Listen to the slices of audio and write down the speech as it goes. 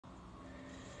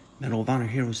Medal of Honor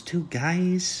Heroes 2,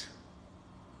 guys.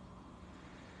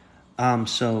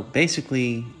 So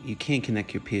basically, you can't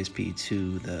connect your PSP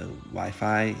to the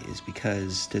Wi-Fi is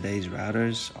because today's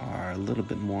routers are a little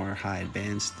bit more high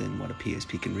advanced than what a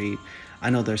PSP can read. I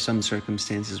know there's some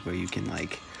circumstances where you can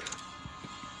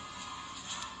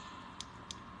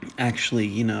actually,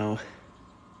 you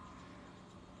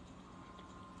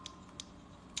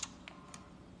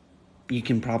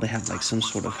can probably have some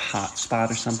sort of hotspot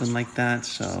or something like that.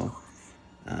 So,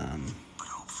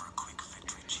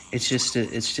 it's just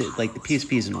like the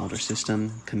PSP is an older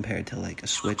system compared to like a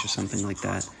Switch or something like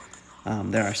that.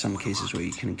 There are some cases where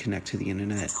you can connect to the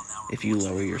internet if you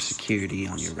lower your security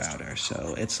on your router.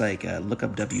 So it's like look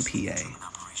up WPA.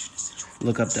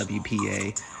 Look up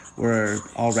WPA. Where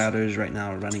all routers right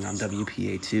now are running on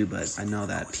WPA2, but I know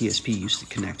that PSP used to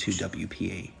connect to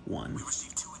WPA1.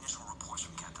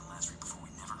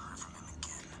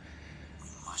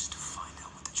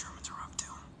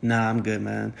 Nah, I'm good,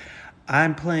 man.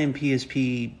 I'm playing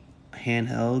PSP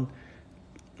handheld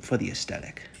for the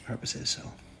aesthetic purposes, so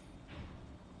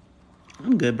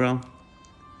I'm good, bro.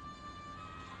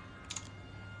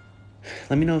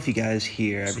 Let me know if you guys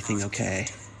hear everything okay.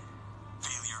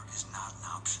 Failure is not an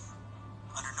option.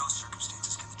 Under no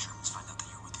circumstances can the Germans find out that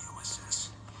you're with the OSS.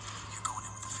 You're going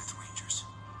in with the 5th Rangers.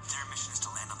 Their mission is to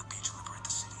land on the beach and liberate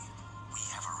the city. We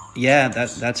have our own... Yeah,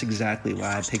 that's exactly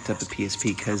why I picked up the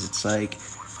PSP, because it's like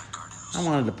I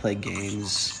wanted to play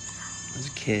games as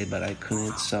a kid, but I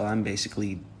couldn't, so I'm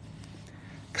basically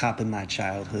copping my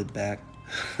childhood back.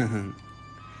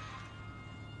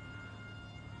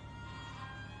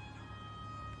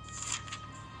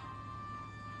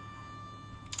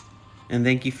 And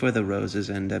thank you for the roses,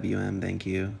 NWM. Thank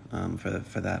you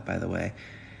for that, by the way.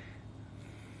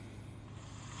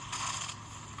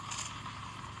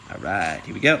 All right,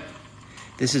 here we go.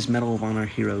 This is Medal of Honor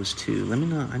Heroes 2. Let me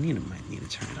know. I might need to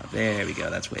turn it up. There we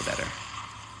go. That's way better.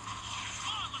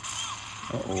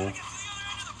 Uh-oh.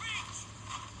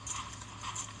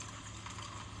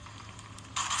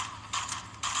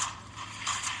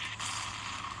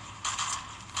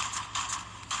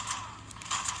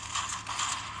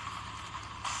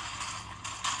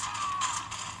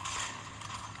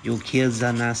 You'll kill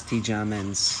the nasty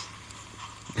Germans.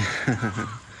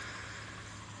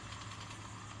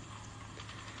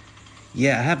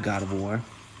 Yeah, I have God of War.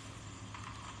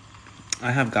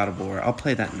 I'll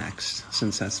play that next,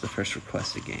 since that's the first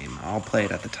requested game. I'll play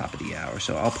it at the top of the hour.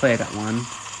 So I'll play it at 1.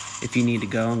 If you need to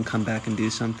go and come back and do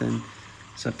something,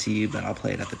 it's up to you, but I'll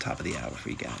play it at the top of the hour for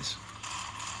you guys.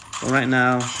 But right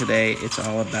now, today, it's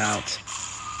all about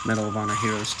Medal of Honor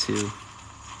Heroes 2.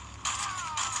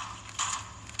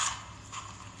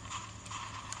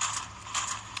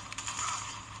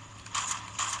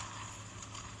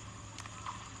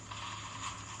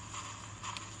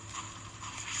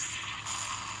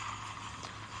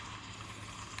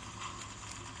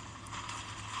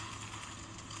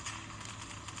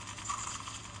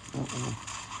 Uh-oh.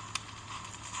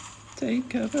 Take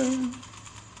cover.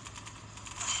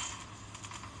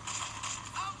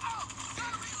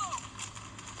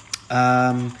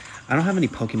 I don't have any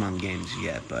Pokemon games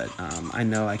yet, but I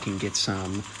know I can get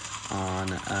some on.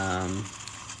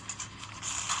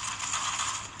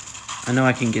 I know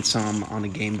I can get some on a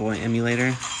Game Boy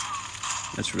emulator.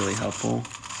 That's really helpful.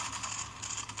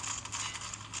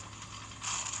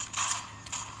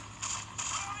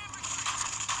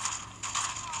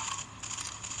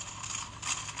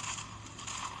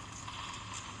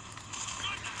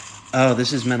 Oh,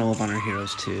 this is Medal of Honor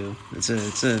Heroes 2. It's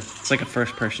like a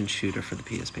first-person shooter for the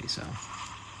PSP. So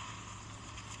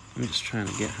I'm just trying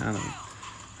to get how to.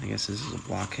 I guess this is a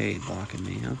blockade blocking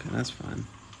me. Okay, that's fine.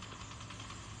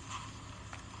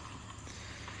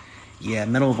 Yeah,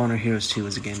 Medal of Honor Heroes 2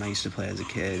 is a game I used to play as a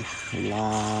kid, a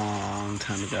long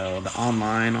time ago. The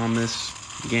online on this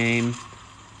game,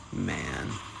 man,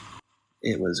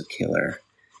 it was a killer.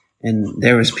 And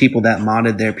there was people that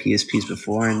modded their PSPs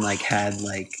before and had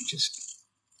just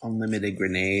unlimited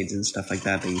grenades and stuff like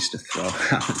that they used to throw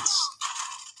out.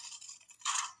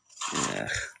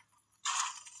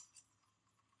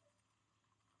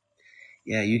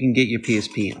 Yeah, you can get your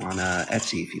PSP on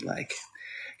Etsy if you like.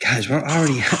 Guys, we're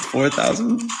already at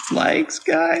 4,000 likes,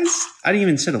 guys. I didn't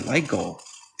even set a like goal.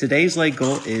 Today's like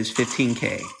goal is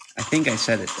 15K. I think I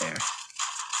said it there.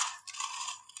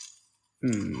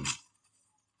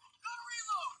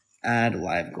 Add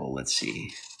live goal. Let's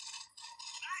see.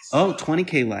 Oh,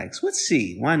 20K likes. Let's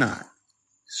see. Why not?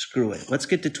 Screw it. Let's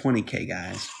get to 20K,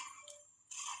 guys.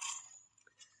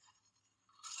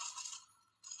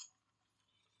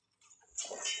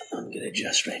 I'm going to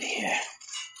adjust right here.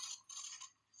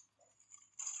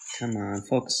 Come on,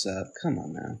 focus up. Come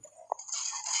on now.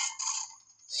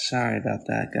 Sorry about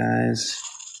that, guys.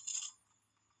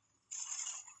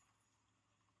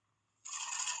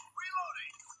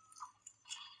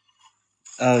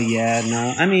 Oh, yeah,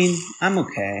 no. I mean, I'm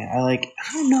okay. I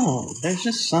don't know. There's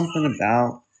just something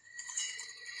about,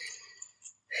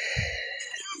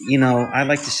 I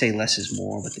like to say less is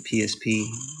more with the PSP.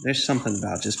 There's something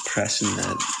about just pressing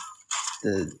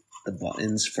the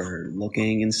buttons for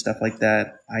looking and stuff like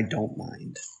that. I don't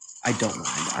mind.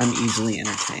 I'm easily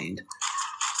entertained.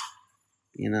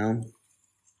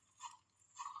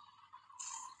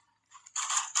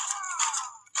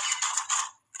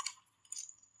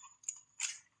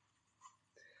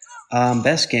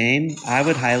 Best game, I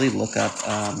would highly look up.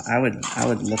 I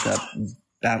would look up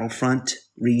Battlefront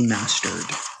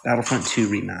Remastered, Battlefront 2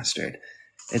 Remastered.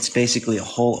 It's basically a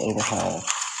whole overhaul,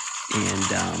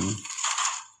 and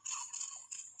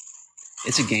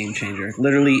it's a game changer.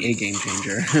 Literally a game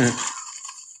changer.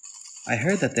 I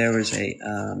heard that there was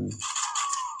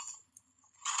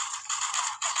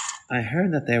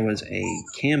a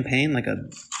campaign, like a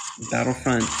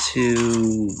Battlefront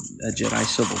 2, a Jedi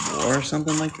Civil War or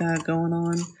something like that going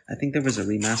on. I think there was a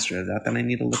remaster of that I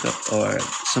need to look up, or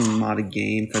some modded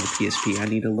game for the PSP I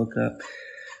need to look up.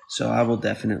 So I will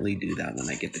definitely do that when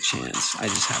I get the chance. I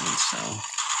just haven't, so.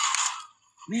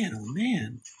 Man, oh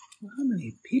man. How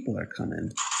many people are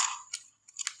coming?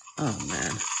 Oh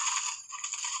man.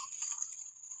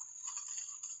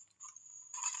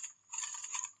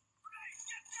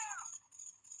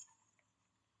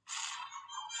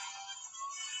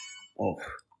 Oh.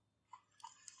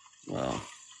 Well.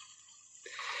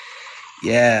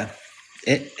 Yeah.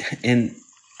 And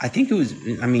I think it was,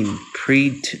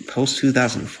 post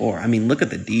 2004. Look at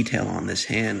the detail on this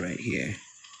hand right here.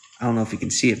 I don't know if you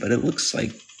can see it, but it looks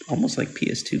like almost like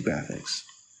PS2 graphics.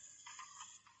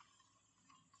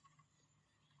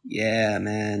 Yeah,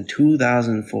 man,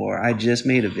 2004. I just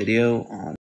made a video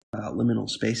on liminal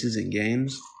spaces in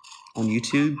games on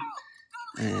YouTube,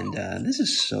 and this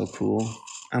is so cool.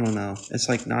 I don't know. It's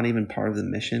like not even part of the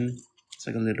mission. It's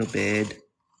like a little bed.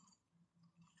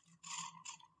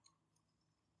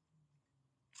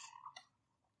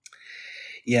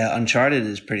 Yeah, Uncharted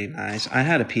is pretty nice. I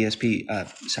had a PS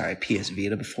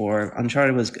Vita before.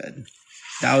 Uncharted was good.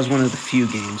 That was one of the few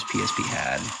games PSP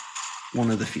had. One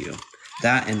of the few.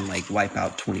 That and like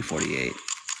Wipeout 2048.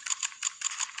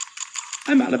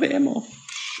 I'm out of ammo.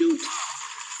 Shoot.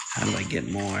 How do I get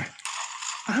more?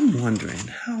 I'm wondering,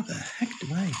 how the heck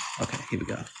do I... Okay, here we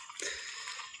go.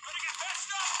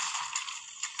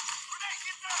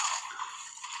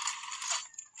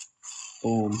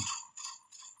 Boom.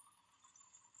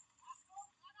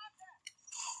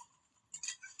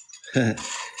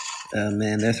 Oh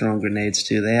man, they're throwing grenades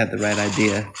too. They have the right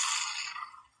idea.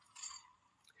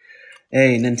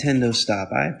 Hey, Nintendo, stop.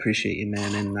 I appreciate you,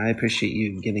 man, and I appreciate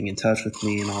you getting in touch with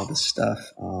me and all this stuff.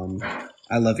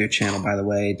 I love your channel, by the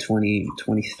way.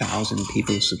 20,000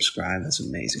 people subscribe. That's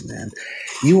amazing, man.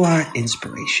 You are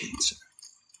inspiration, sir.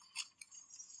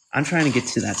 I'm trying to get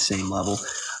to that same level.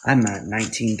 I'm at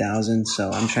 19,000,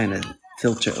 so I'm trying to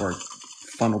filter or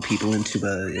funnel people into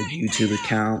a YouTube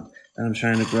account that I'm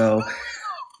trying to grow.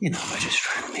 We're just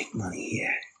trying to make money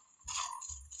here.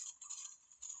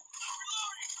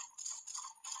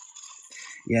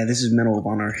 Yeah, this is Medal of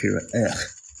Honor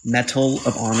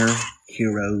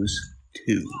Heroes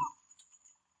 2.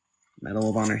 Medal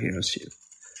of Honor Heroes 2.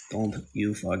 Don't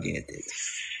you forget it.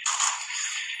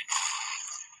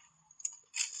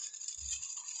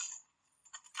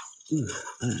 Ooh,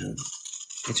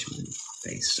 itch my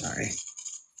face, sorry.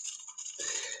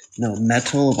 No,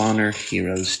 Medal of Honor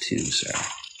Heroes 2, sir.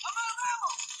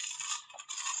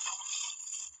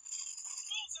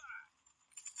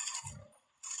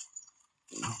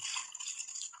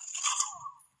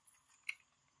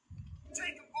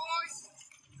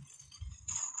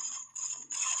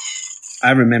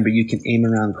 I remember you can aim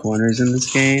around corners in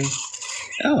this game.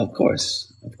 Oh, of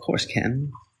course. Of course,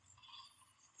 Ken.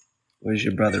 Where's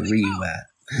your brother Ryu at?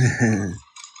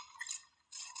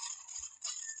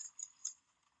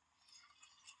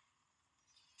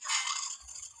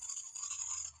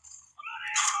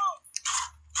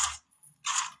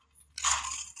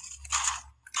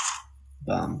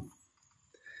 Bum.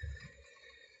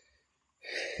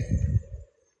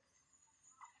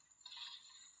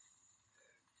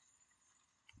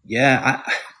 Yeah,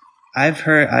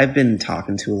 I've been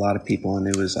talking to a lot of people, and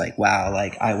it was like, wow,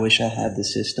 like I wish I had the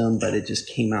system, but it just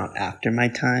came out after my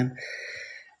time.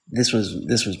 This was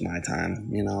my time,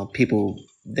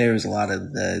 there was a lot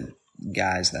of the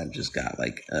guys that just got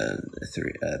like a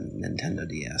Nintendo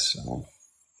DS, so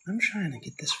I'm trying to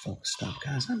get this focused up,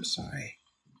 guys. I'm sorry.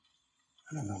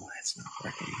 I don't know why it's not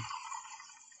working.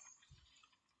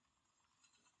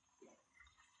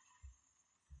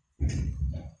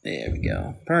 There we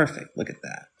go. Perfect. Look at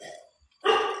that.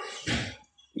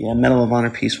 Yeah, Medal of Honor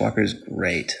Peace Walker is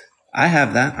great. I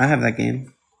have that. I have that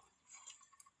game.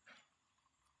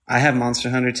 I have Monster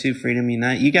Hunter 2 Freedom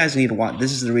Unite. You guys need to watch.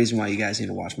 This is the reason why you guys need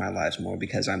to watch my lives more,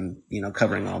 because I'm,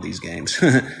 covering all these games.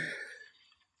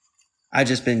 I've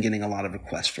just been getting a lot of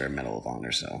requests for Medal of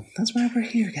Honor, so that's why we're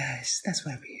here, guys. That's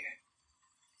why we're here.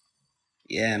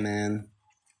 Yeah, man.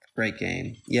 Great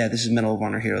game. Yeah, this is Medal of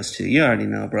Honor Heroes 2. You already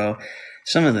know, bro.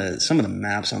 Some of the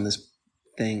maps on this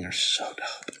thing are so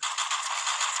dope.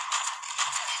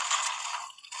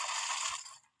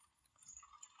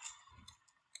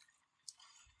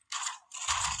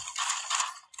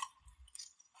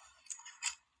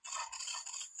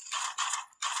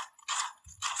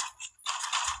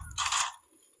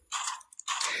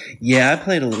 Yeah, I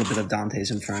played a little bit of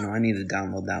Dante's Inferno. I need to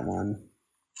download that one.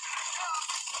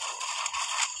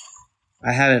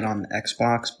 I had it on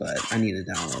Xbox, but I need to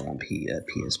download it on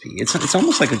PSP. It's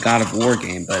almost like a God of War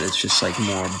game, but it's just like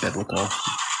more biblical,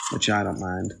 which I don't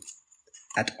mind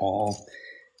at all.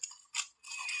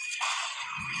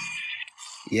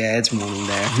 Yeah, it's morning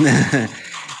there.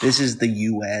 This is the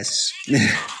US.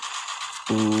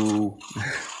 Ooh.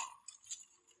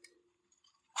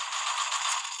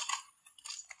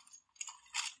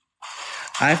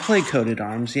 I've played Coded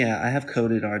Arms. Yeah, I have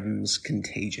Coded Arms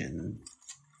Contagion.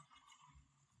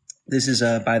 This is,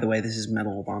 by the way, this is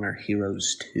Medal of Honor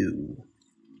Heroes 2.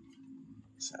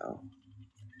 So.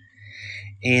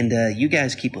 And you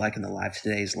guys keep liking the live.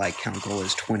 Today's like count goal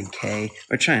is 20K.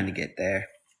 We're trying to get there.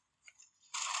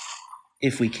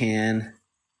 If we can.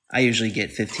 I usually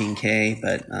get 15K,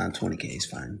 but 20K is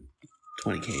fine.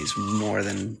 20K is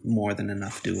more than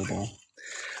enough doable.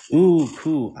 Ooh,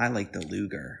 cool. I like the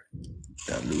Luger.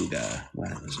 The Luger.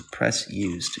 What was it? Press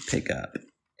use to pick up.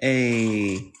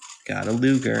 Hey, got a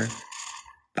Luger.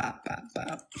 Bop, bop,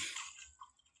 bop.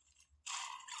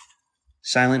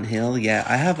 Silent Hill. Yeah,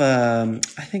 I have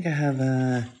I think I have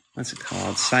what's it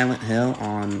called? Silent Hill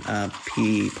on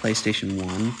PlayStation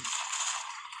 1.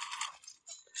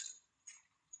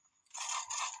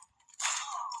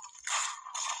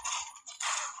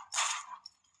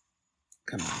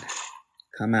 Come on.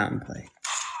 Come out and play.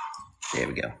 There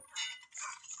we go.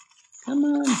 Come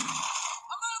on.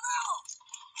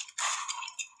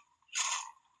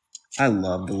 I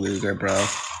love the Luger, bro.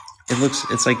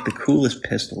 It's like the coolest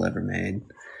pistol ever made.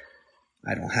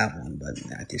 I don't have one, but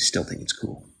I still think it's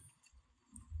cool.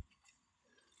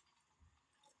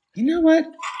 You know what?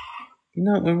 You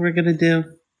know what we're gonna do?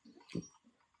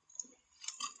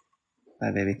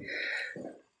 Bye, baby.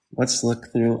 Let's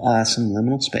look through some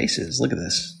liminal spaces. Look at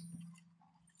this.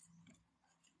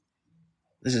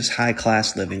 This is high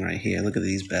class living right here. Look at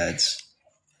these beds.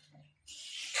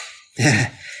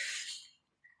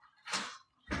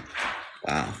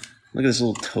 Wow. Look at this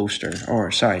little toaster.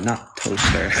 Or, sorry, not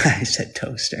toaster. I said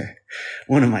toaster.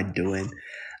 What am I doing?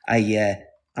 I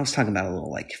was talking about a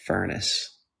little, like,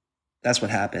 furnace. That's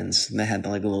what happens. They had,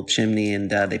 like, a little chimney,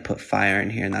 and they put fire in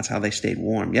here, and that's how they stayed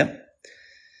warm. Yep.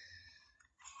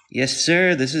 Yes,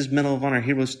 sir. This is Medal of Honor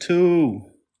Heroes 2.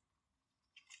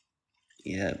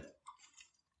 Yep.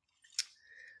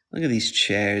 Look at these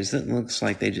chairs. That looks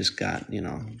like they just got,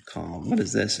 called. What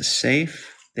is this? A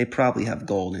safe? They probably have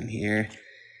gold in here.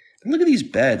 Look at these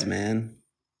beds, man.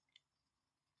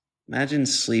 Imagine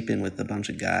sleeping with a bunch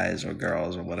of guys or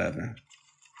girls or whatever.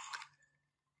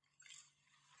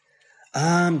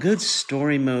 Good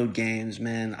story mode games,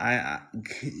 man.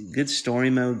 Good story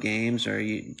mode games are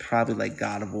probably like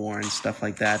God of War and stuff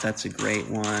like that. That's a great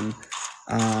one.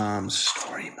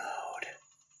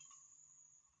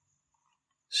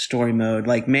 Story mode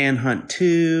like Manhunt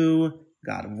 2,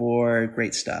 God of War,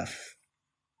 great stuff.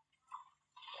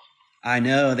 I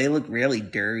know, they look really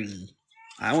dirty.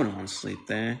 I wouldn't want to sleep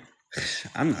there.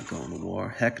 I'm not going to war.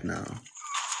 Heck no.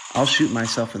 I'll shoot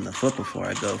myself in the foot before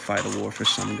I go fight a war for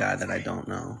some guy that I don't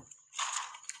know.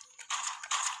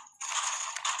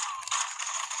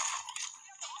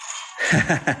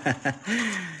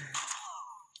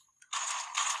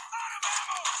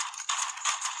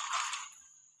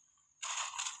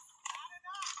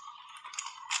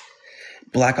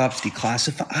 Black Ops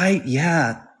Declassified?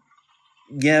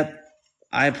 Yep.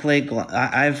 I've played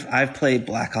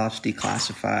Black Ops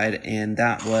Declassified, and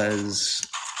that was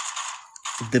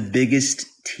the biggest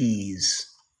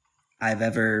tease I've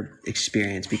ever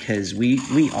experienced, because we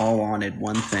all wanted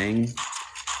one thing,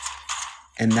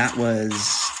 and that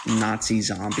was Nazi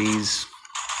zombies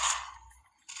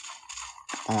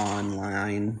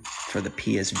online for the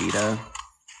PS Vita.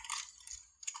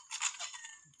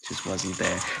 Just wasn't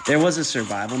there. There was a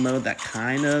survival mode that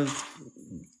kind of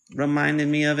reminded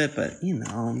me of it, but you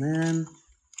know, man,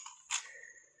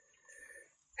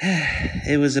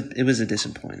 it was a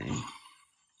disappointing.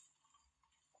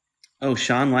 Oh,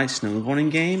 Sean White snowboarding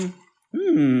game?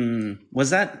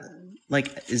 Was that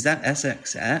like, is that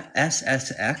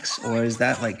SSX or is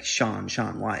that like Sean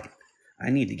White? I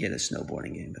need to get a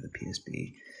snowboarding game for the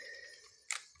PSP.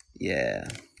 Yeah.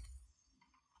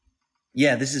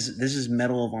 Yeah, this is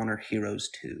Medal of Honor Heroes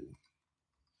 2.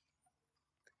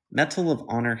 Medal of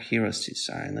Honor Heroes 2.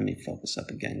 Sorry, let me focus up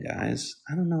again, guys.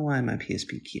 I don't know why my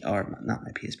PSP or not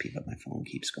my PSP, but my phone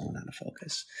keeps going out of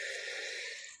focus.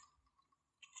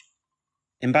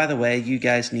 And by the way, you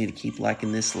guys need to keep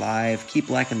liking this live. Keep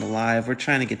liking the live. We're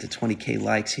trying to get to 20K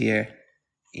likes here.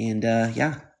 And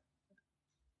yeah,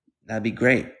 that'd be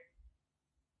great.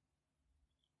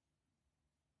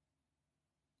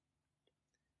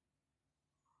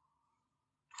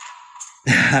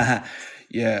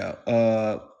 Yeah,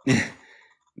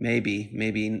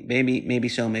 maybe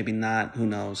so, maybe not. Who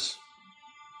knows?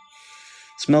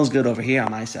 Smells good over here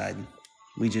on my side.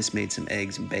 We just made some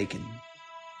eggs and bacon.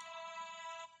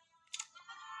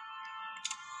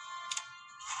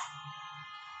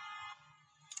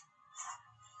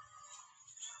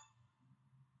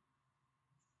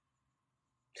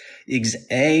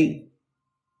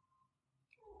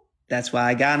 That's why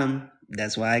I got him,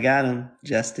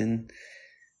 Justin.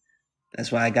 That's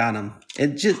why I got him.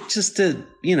 It just to,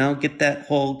 you know, get that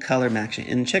whole color matching.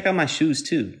 And check out my shoes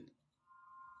too.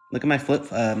 Look at my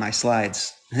my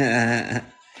slides. Oh,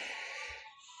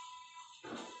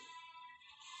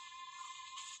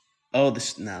 no,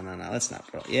 that's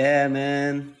not bro. Yeah,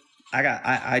 man.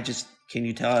 I just, can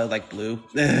you tell I like blue?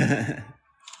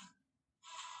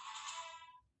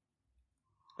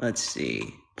 Let's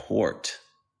see. Port.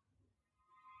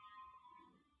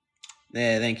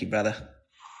 Yeah, thank you, brother. Your first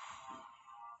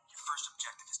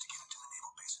objective is to get into the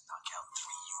naval base and knock out 3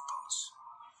 U-boats.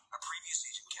 Our previous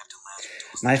agent, Captain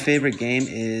Lazarus, My favorite game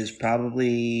is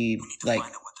probably, like,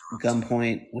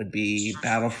 Gunpoint would be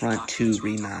Battlefront 2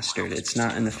 Remastered. It's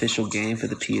not an official game for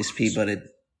the PSP, but it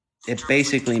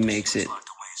basically makes it,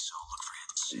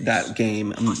 that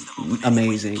game,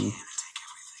 amazing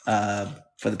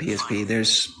for the PSP.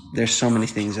 There's so many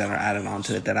things that are added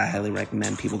onto it that I highly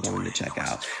recommend people going to check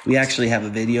out. We actually have a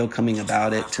video coming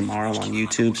about it tomorrow on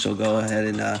YouTube, so go ahead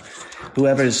and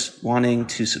whoever's wanting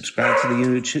to subscribe to the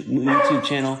YouTube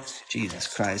channel, Jesus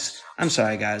Christ. I'm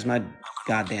sorry, guys. My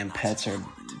goddamn pets are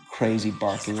crazy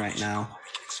barking right now.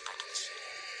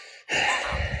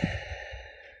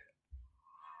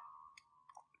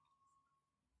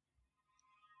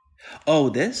 Oh,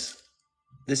 this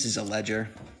is a ledger.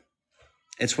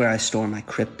 It's where I store my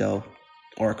crypto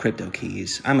or crypto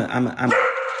keys.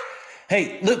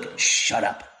 Hey, look, shut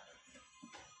up.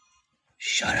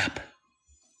 Shut up.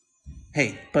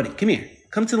 Hey, buddy, come here.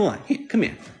 Come to the line. Here, come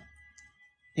here.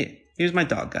 Here's my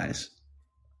dog, guys.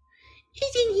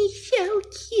 Isn't he so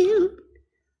cute?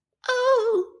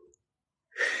 Oh.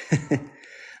 All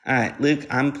right, Luke,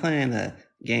 I'm playing a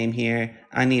game here.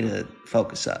 I need to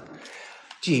focus up.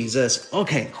 Jesus.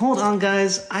 Okay, hold on,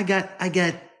 guys. I got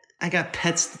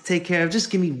pets to take care of. Just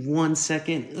give me 1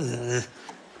 second. Ugh.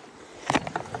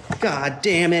 God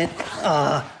damn it.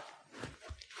 All right.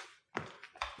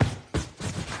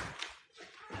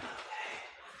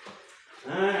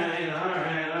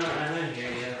 I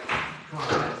hear you. Come on,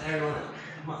 guys. Everyone,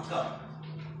 come on,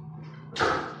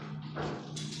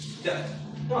 go.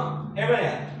 Come on, everybody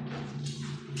out.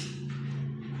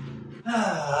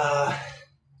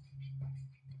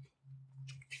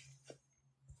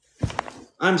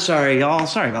 I'm sorry, y'all.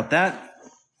 Sorry about that.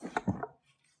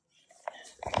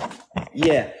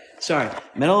 Yeah, sorry.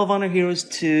 Medal of Honor Heroes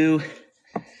 2.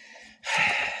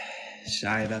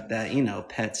 Sorry about that. You know,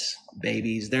 pets,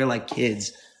 babies, they're like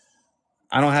kids.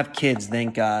 I don't have kids,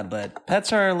 thank God, but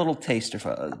pets are a little taster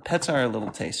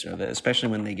of it, especially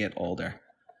when they get older.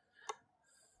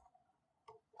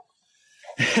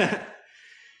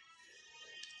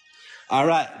 All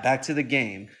right, back to the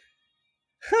game.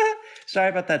 Sorry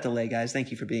about that delay, guys.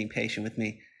 Thank you for being patient with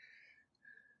me.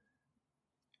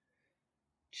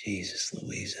 Jesus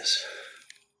Louises.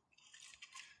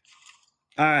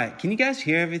 All right, can you guys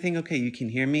hear everything okay? You can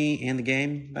hear me and the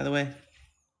game, by the way?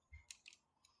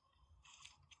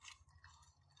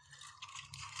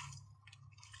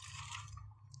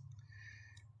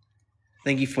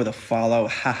 Thank you for the follow.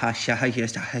 Thank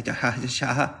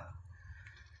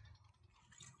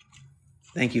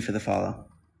you for the follow.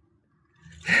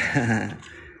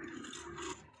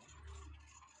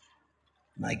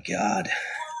 My God.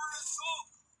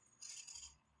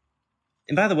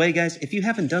 And by the way, guys, if you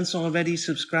haven't done so already,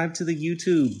 subscribe to the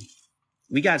YouTube.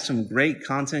 We got some great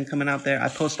content coming out there. I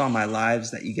post all my lives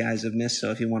that you guys have missed.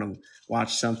 So if you want to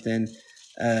watch something,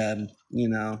 you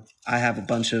know, I have a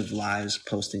bunch of lives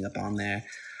posting up on there.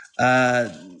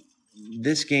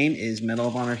 This game is Medal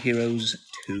of Honor Heroes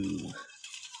 2.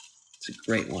 It's a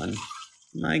great one.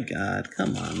 My God,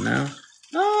 come on now.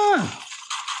 Ah!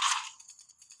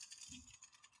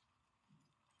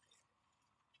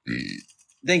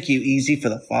 Thank you, Easy, for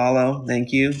the follow.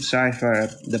 Thank you. Sorry for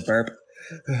the burp.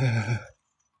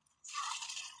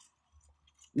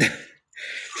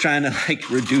 trying to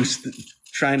reduce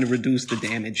the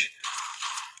damage.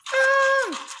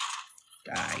 Ah!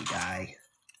 Die.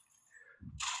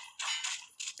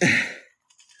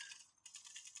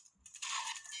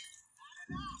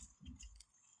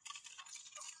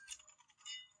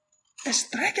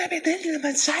 Estrega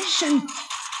sensation.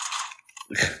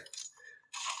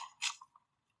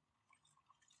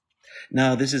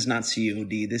 No, this is not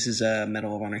COD. This is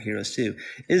Medal of Honor Heroes 2.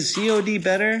 Is COD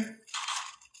better?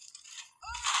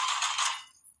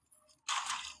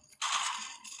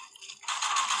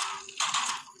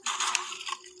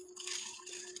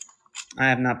 I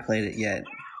have not played it yet.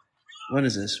 What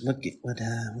is this? What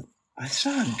I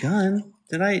saw a gun.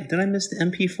 Did I miss the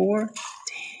MP4?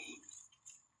 Dang.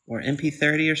 Or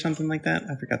MP30 or something like that?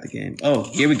 I forgot the game. Oh,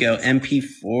 here we go.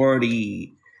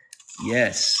 MP40.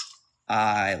 Yes.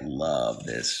 I love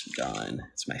this gun.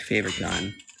 It's my favorite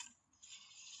gun.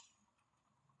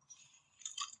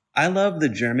 I love the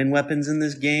German weapons in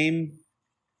this game.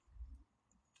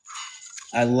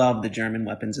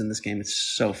 It's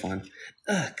so fun.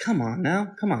 Come on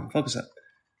now. Come on. Focus up.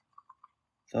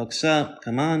 Focus up.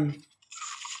 Come on.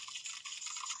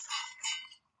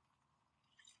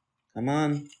 Come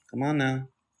on. Come on now.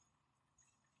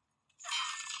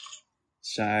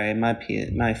 Sorry,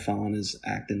 my phone is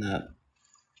acting up.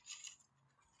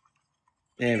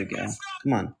 There we go.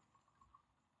 Come on.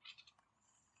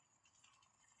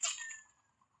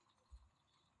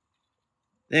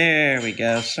 There we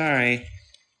go. Sorry.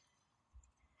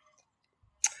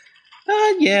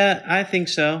 Yeah, I think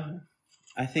so.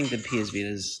 I think the PS Vita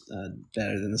is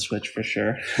better than the Switch for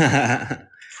sure. I'm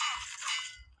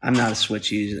not a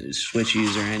Switch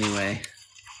user anyway.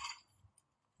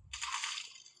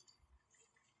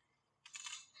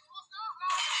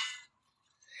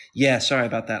 Yeah, sorry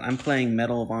about that. I'm playing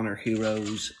Medal of Honor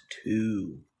Heroes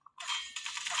 2.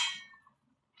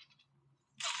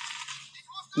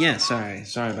 Yeah, sorry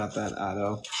about that,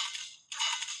 Otto.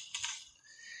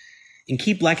 And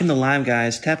keep liking the live,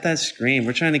 guys. Tap that screen.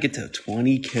 We're trying to get to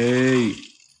 20K.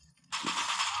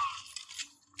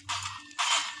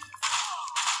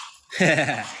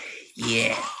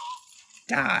 Yeah.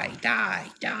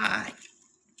 Die.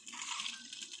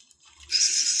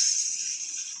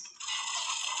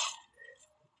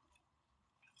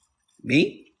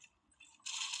 Me?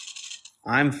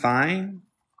 I'm fine.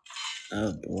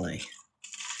 Oh boy.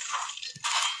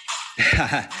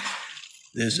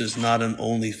 This is not an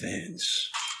OnlyFans.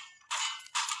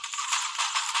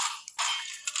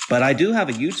 But I do have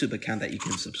a YouTube account that you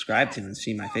can subscribe to and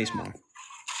see my face more.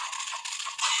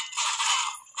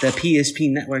 The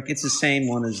PSP Network. It's the same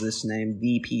one as this name.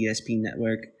 The PSP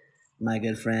Network. My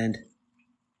good friend,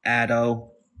 Addo.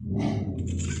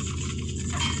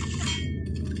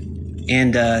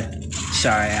 And,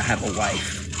 sorry, I have a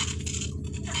wife.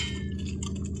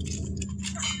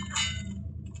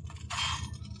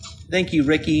 Thank you,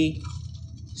 Ricky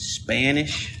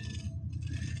Spanish,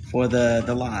 for the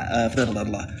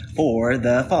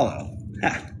follow.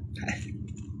 Ha.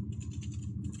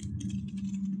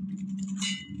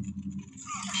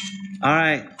 All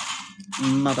right,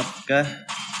 motherfucker.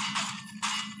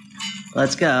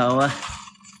 Let's go.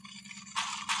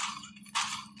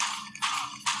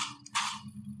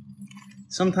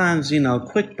 Sometimes,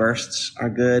 quick bursts are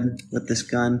good with this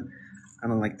gun. I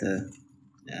don't like to,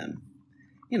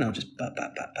 just ba.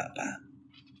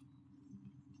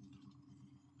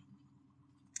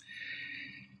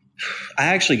 I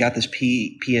actually got this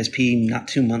PSP not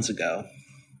 2 months ago.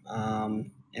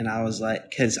 And I was like,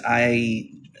 because I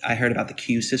heard about the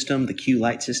Q system, the Q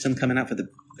Lite system coming out for the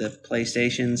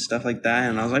PlayStation, stuff like that.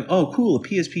 And I was like, oh, cool, a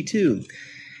PSP 2.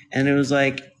 And it was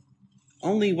like,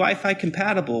 only Wi-Fi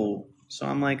compatible. So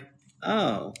I'm like,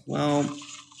 oh, well,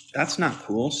 that's not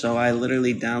cool. So I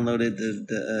literally downloaded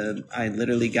I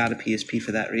literally got a PSP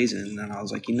for that reason. And I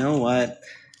was like, you know what?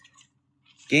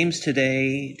 Games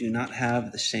today do not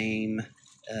have the same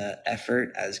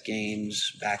effort as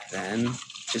games back then.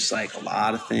 Just like a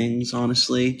lot of things,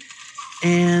 honestly.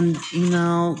 And,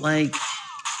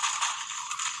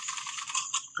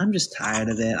 I'm just tired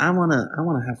of it. I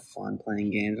wanna have fun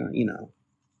playing games. You know.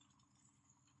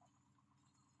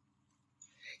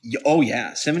 Oh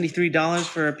yeah, $73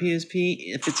 for a PSP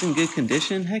if it's in good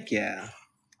condition. Heck yeah.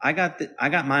 I got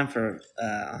mine for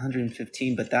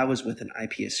 115, but that was with an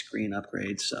IPS screen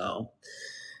upgrade. So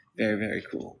very, very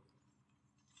cool.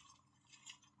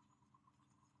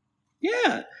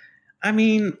 Yeah, I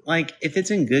mean, like if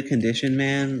it's in good condition,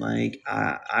 man, like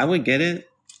I would get it.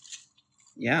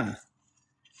 Yeah,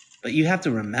 but you have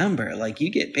to remember, like you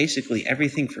get basically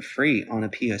everything for free on a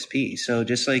PSP. So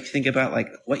just like think about like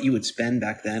what you would spend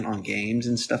back then on games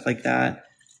and stuff like that,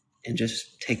 and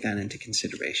just take that into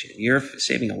consideration. You're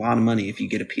saving a lot of money if you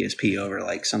get a PSP over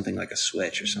like something like a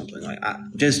Switch or something like.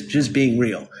 Just being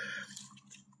real.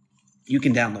 You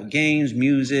can download games,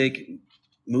 music,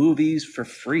 movies for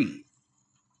free.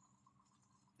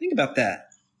 Think about that.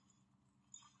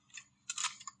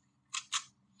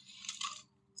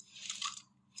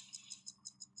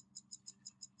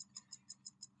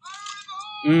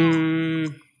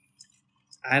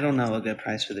 I don't know a good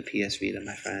price for the PS Vita,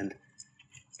 my friend.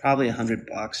 Probably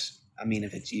 $100. I mean,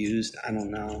 if it's used, I don't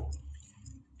know.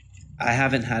 I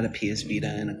haven't had a PS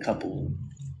Vita in a couple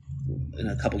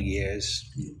years.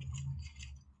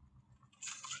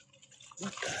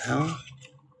 What the hell?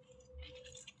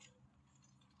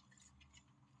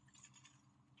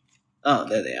 Oh,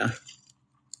 there they are.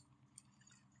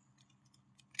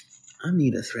 I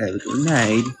need to throw a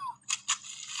grenade.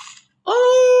 Oh!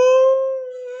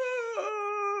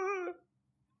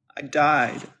 I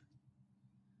died.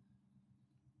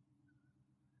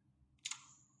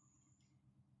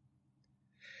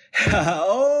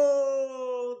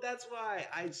 Oh, that's why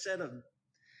I set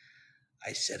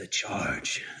a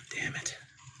charge. Damn it.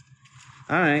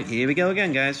 All right, here we go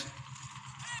again, guys.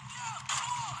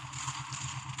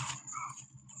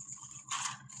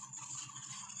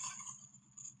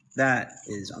 That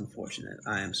is unfortunate.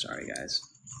 I am sorry, guys.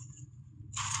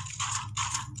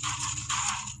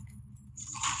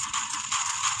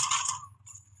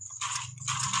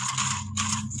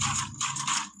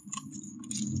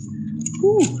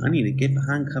 Ooh, I need to get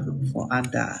behind cover before I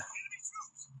die.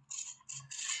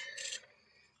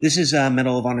 This is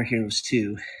Medal of Honor Heroes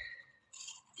 2.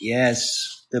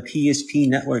 Yes, the PSP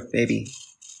Network, baby.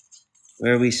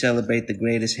 Where we celebrate the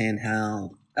greatest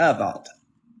handheld of all time.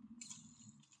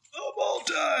 Of all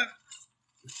time!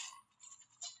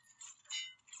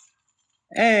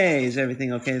 Hey, is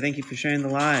everything okay? Thank you for sharing the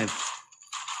live.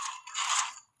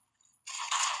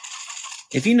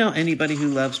 If you know anybody who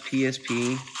loves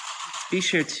PSP, be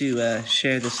sure to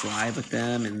share this live with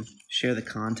them and share the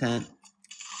content.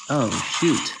 Oh,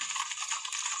 shoot.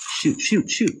 Shoot.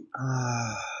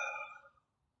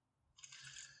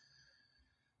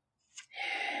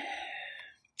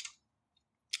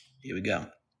 Here we go.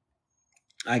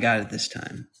 I got it this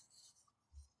time.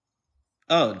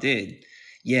 Oh, dude.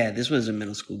 Yeah, this was a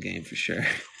middle school game for sure.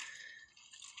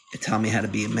 It taught me how to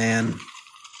be a man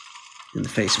in the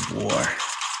face of war.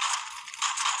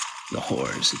 The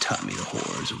horrors. It taught me the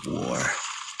horrors of war.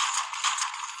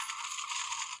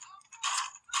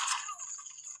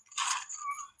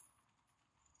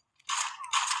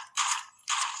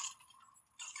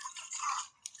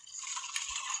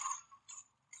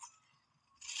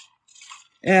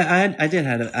 Yeah, I did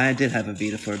have a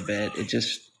Vita for a bit. It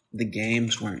just the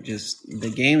games weren't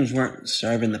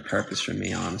serving the purpose for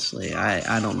me. Honestly,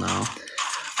 I don't know.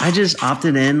 I just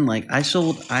opted in. Like I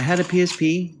had a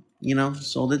PSP.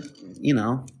 Sold it.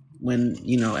 When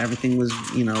everything was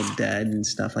dead and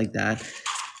stuff like that.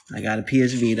 I got a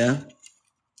PS Vita,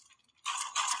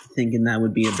 thinking that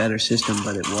would be a better system,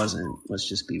 but it wasn't. Let's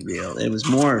just be real. It was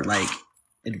more like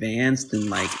advanced and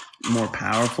like more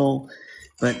powerful.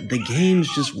 But the games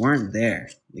just weren't there.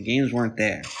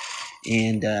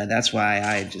 And that's why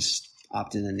I just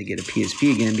opted in to get a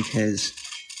PSP again because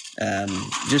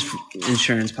just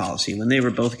discontinued policy. When they were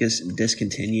both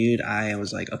discontinued, I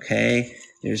was like, okay,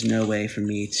 there's no way for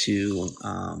me to,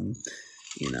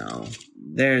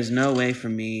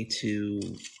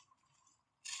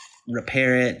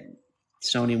 repair it.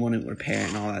 Sony wouldn't repair it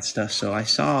and all that stuff. So I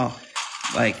saw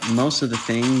like most of the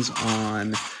things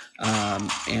on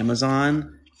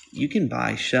Amazon, you can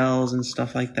buy shells and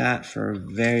stuff like that for a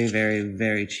very, very,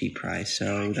 very cheap price.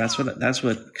 So that's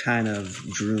what kind of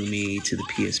drew me to the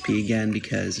PSP again,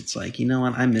 because it's like, you know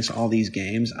what, I miss all these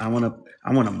games. I want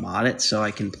to mod it so I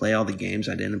can play all the games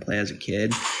I didn't play as a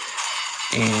kid,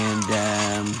 and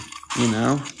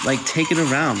like take it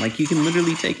around. Like you can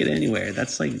literally take it anywhere.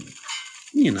 That's like,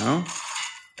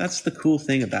 That's the cool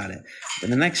thing about it. But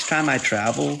the next time I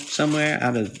travel somewhere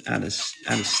out of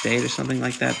state or something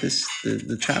like that,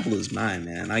 the travel is mine,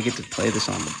 man. I get to play this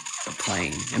on the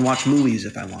plane and watch movies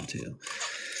if I want to.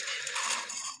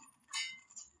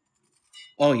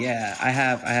 Oh yeah, I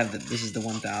have this is the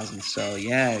 1000. So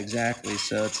yeah, exactly.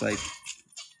 So it's like,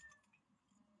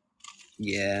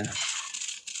 yeah,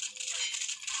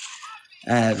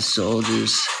 I have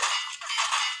soldiers.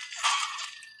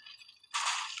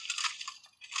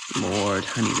 Lord,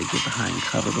 I need to get behind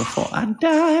cover before I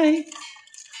die.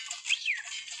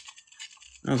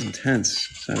 That was intense.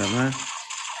 Sorry about that.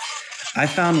 I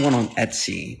found one on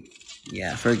Etsy.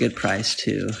 Yeah, for a good price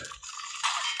too.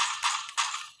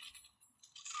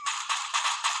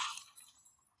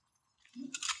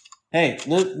 Hey,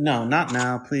 Luke, no, not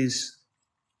now, please.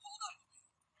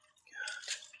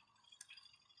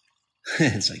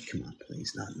 God. It's like, come on,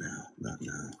 please, not now, not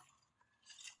now.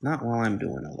 Not while I'm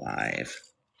doing a live.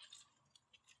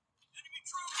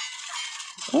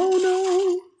 Oh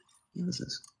no! What is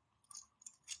this?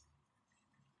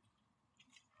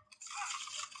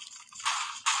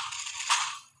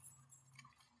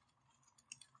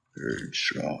 Bird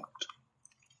shot.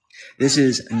 This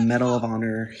is Medal of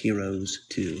Honor Heroes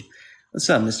 2. What's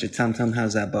up, Mr. Tum Tum?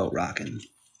 How's that boat rocking?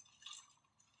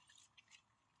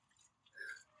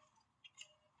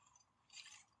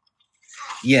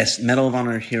 Yes, Medal of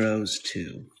Honor Heroes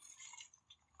 2.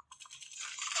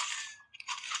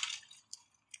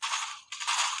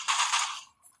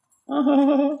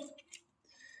 All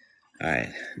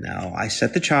right, now I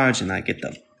set the charge and I get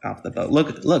off the boat.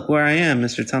 Look where I am,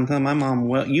 Mr. Tum Tum. I'm on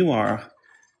what you are.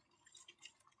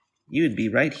 You would be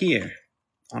right here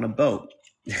on a boat.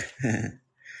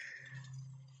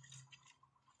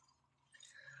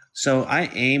 So I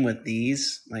aim with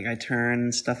these, like I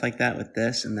turn stuff like that with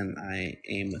this, and then I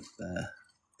aim with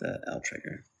the L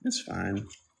trigger. It's fine.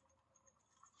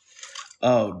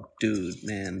 Oh, dude,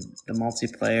 man, the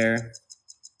multiplayer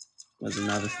was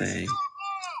another thing.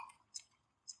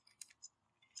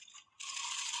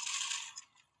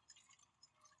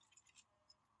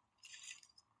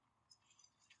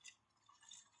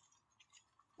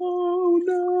 Oh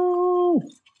no!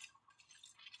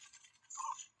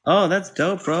 Oh, that's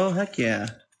dope, bro. Heck yeah.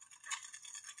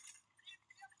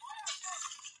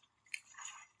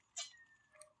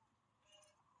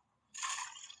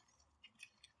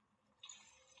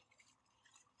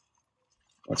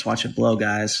 Let's watch it blow,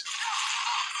 guys.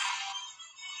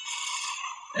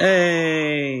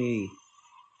 Hey!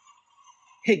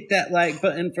 Hit that like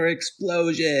button for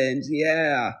explosions.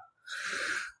 Yeah.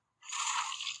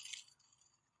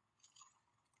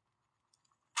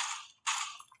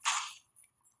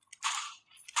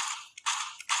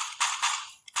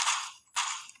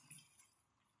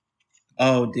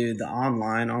 Oh, dude, the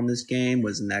online on this game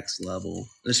was next level.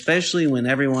 Especially when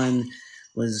everyone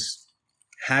was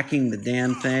hacking the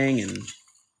damn thing and...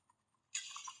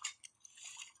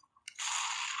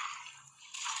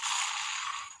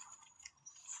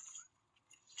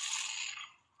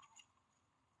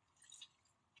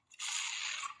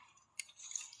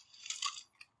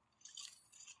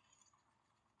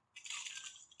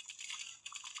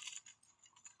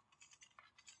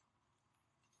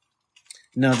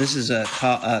 No, this is a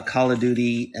Call of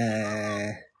Duty...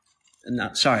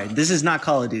 No, sorry, this is not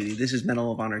Call of Duty. This is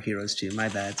Medal of Honor Heroes 2. My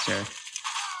bad, sir.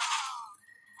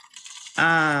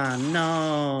 Ah,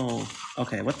 no.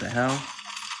 Okay, what the hell?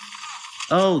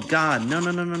 Oh, God. No.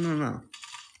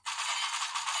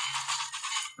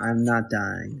 I'm not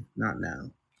dying. Not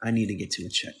now. I need to get to a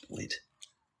checkpoint.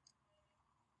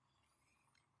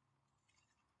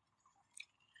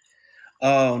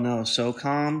 Oh, no.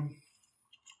 SOCOM?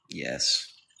 Yes.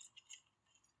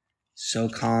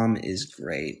 SOCOM is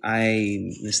great.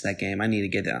 I missed that game. I need to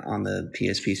get that on the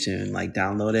PSP soon. Like,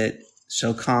 download it.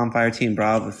 SOCOM Fireteam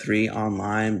Bravo 3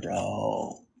 online,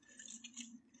 bro.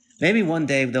 Maybe one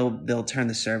day they'll turn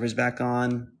the servers back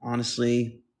on.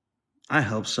 Honestly, I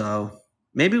hope so.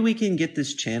 Maybe we can get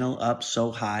this channel up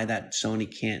so high that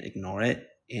Sony can't ignore it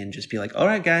and just be like, all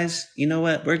right, guys, you know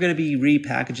what? We're going to be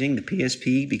repackaging the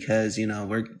PSP because, you know,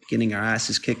 we're getting our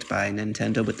asses kicked by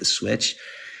Nintendo with the Switch.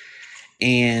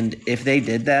 And if they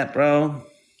did that, bro,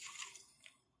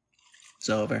 it's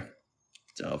over.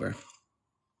 It's over.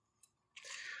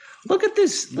 Look at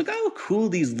this. Look how cool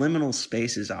these liminal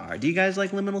spaces are. Do you guys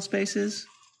like liminal spaces?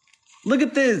 Look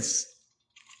at this.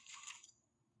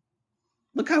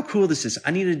 Look how cool this is.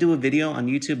 I need to do a video on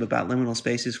YouTube about liminal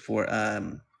spaces for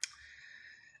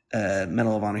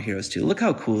Medal of Honor Heroes 2. Look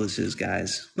how cool this is,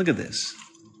 guys. Look at this.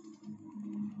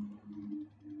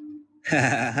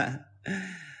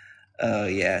 Oh,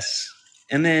 yes.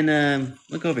 And then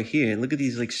look over here. Look at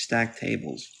these like stacked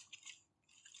tables.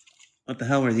 What the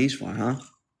hell were these for, huh?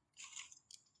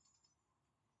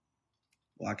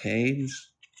 Blockades.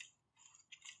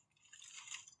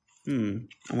 I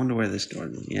wonder where this door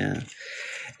is. Yeah.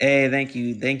 Hey, thank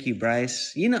you,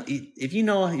 Bryce. You know, if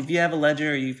you have a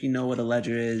ledger, or if you know what a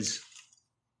ledger is,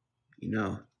 you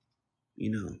know.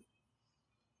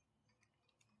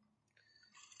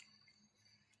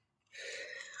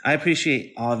 I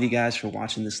appreciate all of you guys for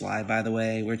watching this live. By the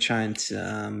way, we're trying to.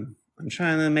 I'm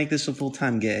trying to make this a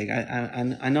full-time gig.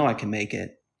 I know I can make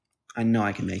it. I know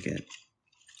I can make it,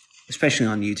 especially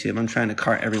on YouTube. I'm trying to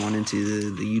cart everyone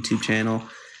into the YouTube channel,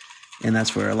 and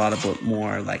that's where a lot of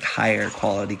more like higher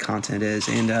quality content is,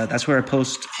 and that's where I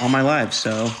post all my lives.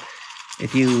 So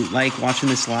if you like watching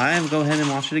this live, go ahead and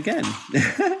watch it again.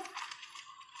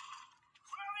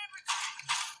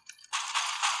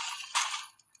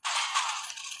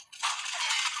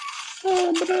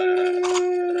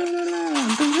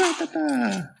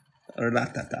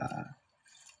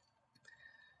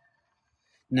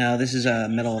 No, this is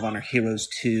Medal of Honor Heroes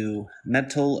 2.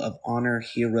 Medal of Honor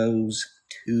Heroes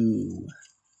 2.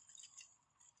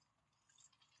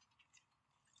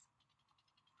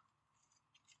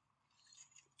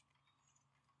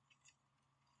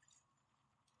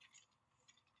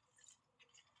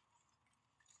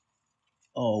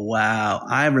 Oh, wow.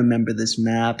 I remember this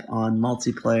map on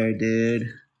multiplayer, dude.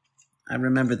 I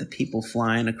remember the people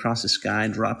flying across the sky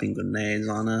dropping grenades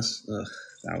on us. Ugh,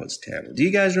 that was terrible. Do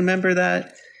you guys remember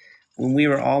that? When we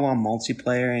were all on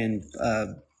multiplayer and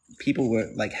people were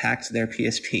like hacked their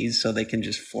PSPs so they can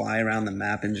just fly around the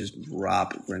map and just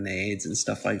drop grenades and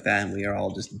stuff like that, and we are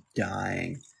all just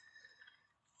dying.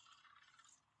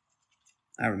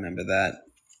 I remember that.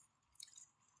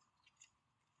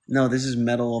 No, this is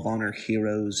Medal of Honor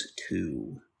Heroes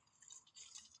 2.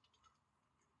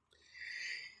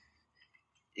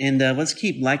 And let's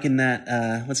keep liking that.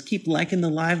 Let's keep liking the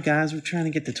live, guys. We're trying to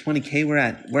get to 20K.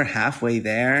 We're halfway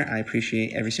there. I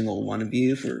appreciate every single one of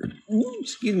you for. Ooh,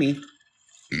 excuse me.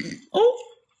 Oh.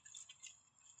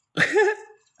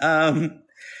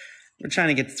 We're trying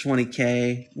to get to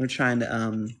 20K. We're trying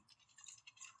to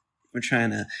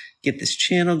get this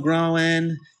channel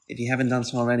growing. If you haven't done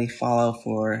so already, follow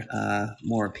for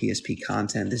more PSP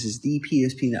content. This is the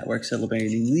PSP Network,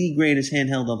 celebrating the greatest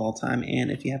handheld of all time.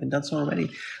 And if you haven't done so already,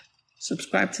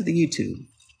 subscribe to the YouTube.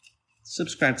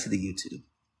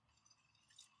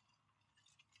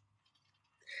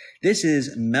 This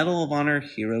is Medal of Honor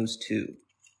Heroes 2.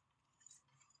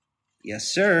 Yes,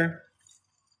 sir.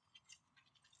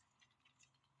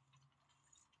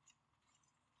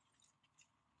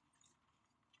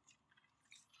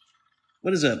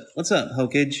 What is up? What's up,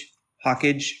 Hokage?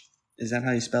 Hawkage? Is that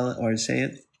how you spell it or say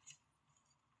it?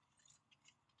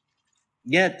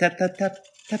 Yeah, tap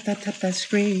that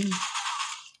screen.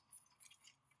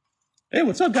 Hey,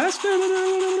 what's up, guys?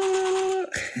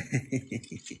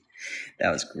 That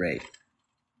was great.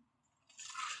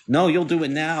 No, you'll do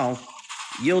it now.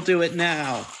 You'll do it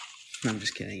now. I'm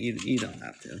just kidding. You don't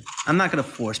have to. I'm not going to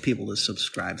force people to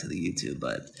subscribe to the YouTube,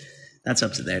 but that's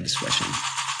up to their discretion.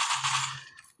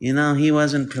 You know, he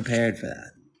wasn't prepared for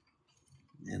that.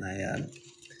 And I,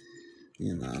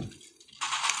 you know.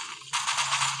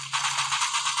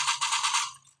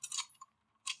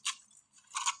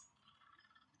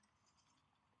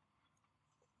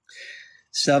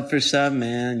 Sub for sub,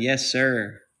 man. Yes,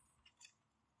 sir.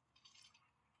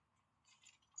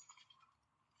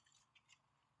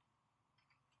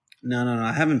 No.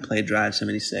 I haven't played Drive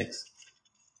 76.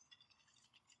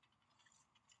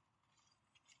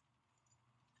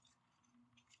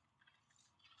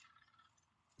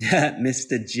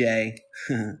 Mr. J.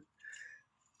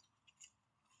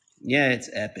 Yeah, it's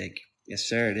epic. Yes,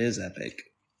 sir, it is epic.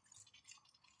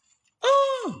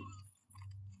 Oh!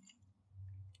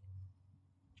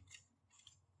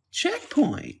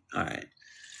 Checkpoint. All right.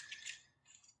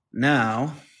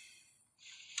 Now,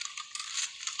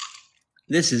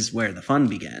 this is where the fun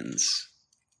begins.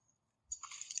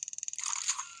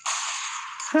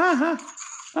 Ha ha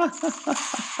ha ha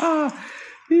ha!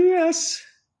 Yes.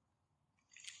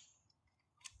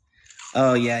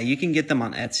 Oh yeah, you can get them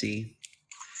on Etsy.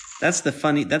 That's the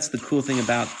cool thing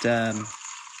about the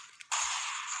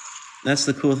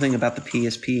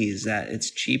PSP is that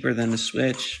it's cheaper than the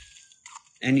Switch,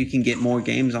 and you can get more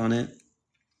games on it.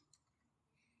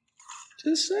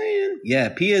 Just saying. Yeah,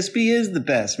 PSP is the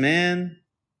best, man.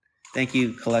 Thank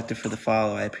you, Collective, for the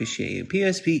follow. I appreciate you.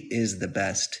 PSP is the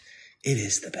best. It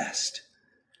is the best.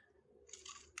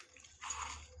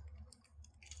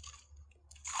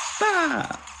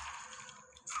 Bah!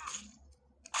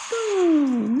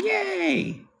 Boom!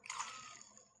 Yay!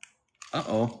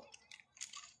 Uh-oh.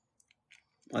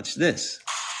 Watch this.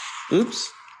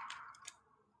 Oops.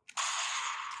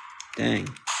 Dang.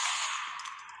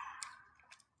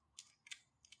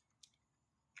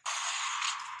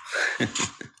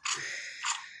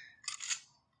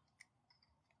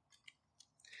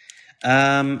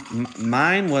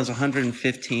 Mine was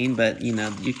 115, but you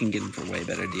know, you can get them for way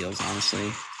better deals,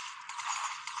 honestly.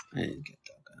 I didn't get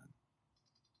that.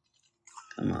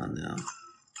 Come on now.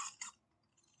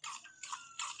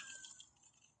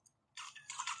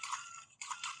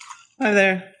 Hi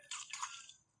there.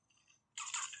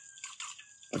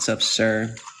 What's up,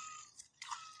 sir?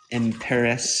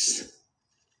 Imperez.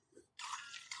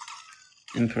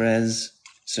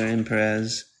 Sir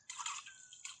Imperez.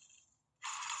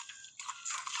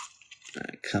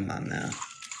 Alright, come on now.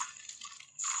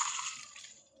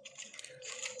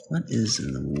 What is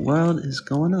in the world is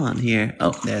going on here?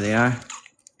 Oh, there they are.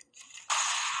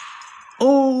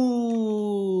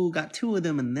 Oh, got two of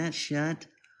them in that shot.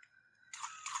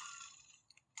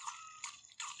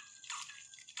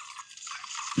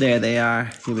 There they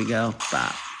are. Here we go.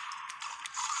 Bop.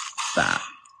 Bop.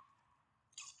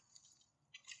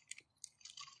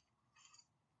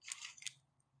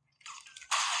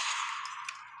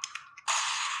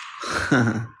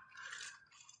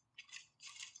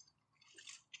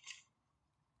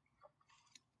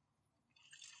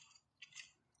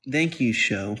 Thank you,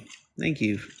 Show. Thank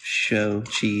you, Show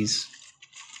Cheese.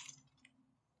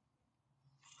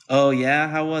 Oh yeah,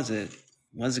 how was it?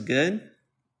 Was it good?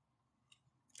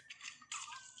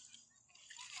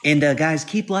 And guys,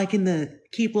 keep liking the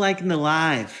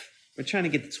live. We're trying to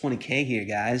get to 20K here,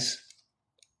 guys.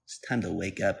 It's time to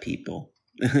wake up, people.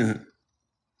 Come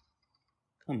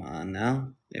on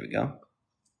now. There we go.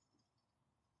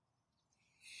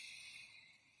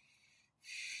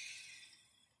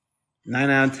 Nine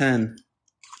out of 10.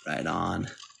 Right on.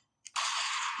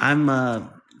 I'm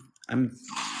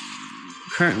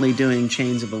currently doing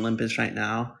Chains of Olympus right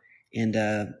now, and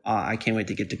I can't wait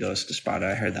to get to Ghost of Sparta.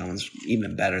 I heard that one's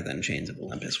even better than Chains of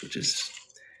Olympus, which is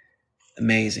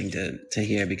amazing to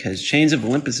hear, because Chains of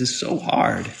Olympus is so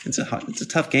hard. It's a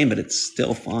tough game, but it's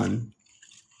still fun.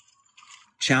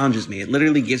 Challenges me. It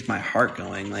literally gets my heart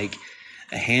going, like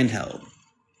a handheld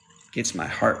gets my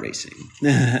heart racing.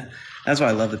 That's why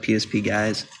I love the PSP,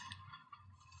 guys.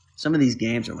 Some of these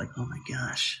games are like, oh my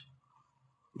gosh,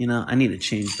 you know, I need to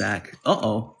change back.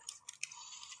 Uh-oh.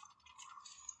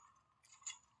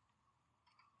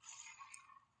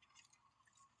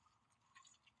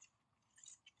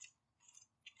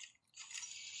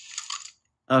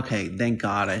 Okay, thank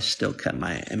God I still kept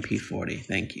my MP40.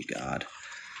 Thank you, God.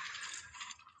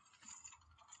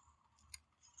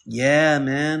 Yeah,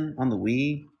 man, on the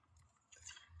Wii.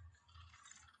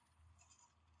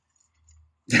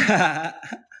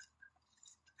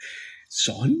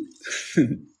 Son?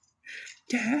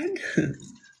 Dad?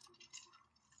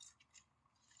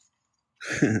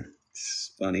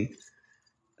 It's funny.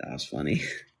 That was funny.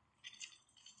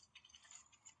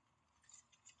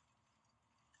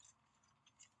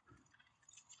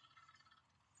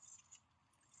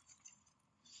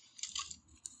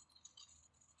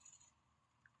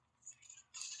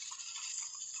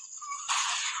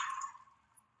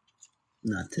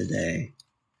 Not today.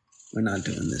 We're not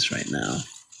doing this right now.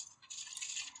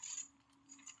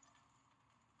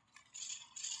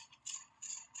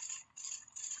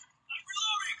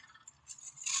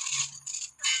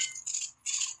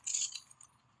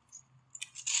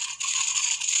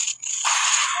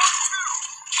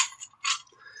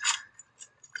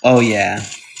 Oh, yeah.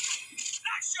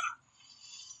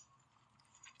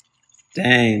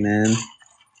 Dang, man.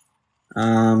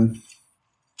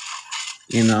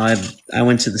 You know, I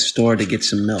went to the store to get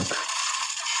some milk.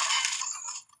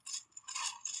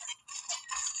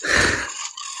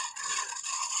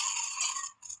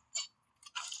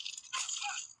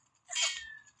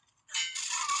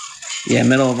 Yeah,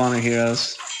 Medal of Honor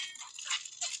heroes.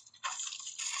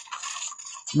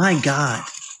 My God.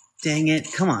 Dang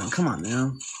it. Come on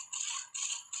now.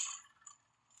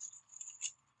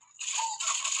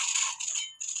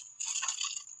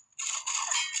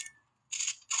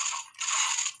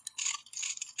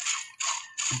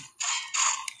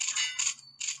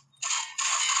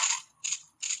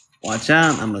 Watch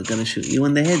out. I'm gonna shoot you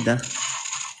in the head, though.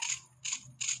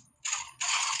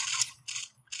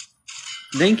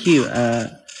 Thank you,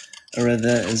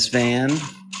 Aretha Svan.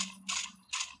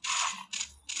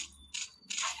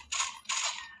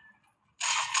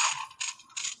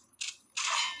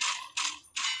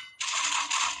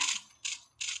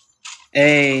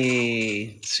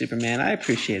 Hey, Superman, I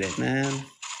appreciate it, man.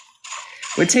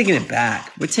 We're taking it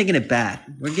back. We're taking it back.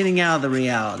 We're getting out of the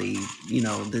reality,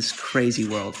 this crazy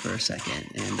world for a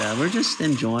second. And we're just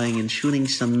enjoying and shooting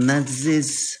some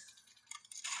nutses.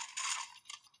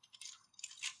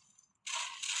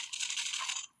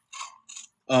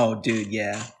 Oh, dude,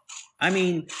 yeah. I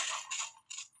mean,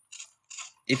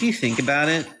 if you think about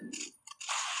it,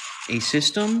 a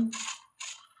system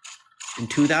in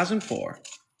 2004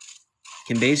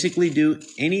 can basically do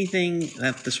anything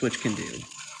that the Switch can do.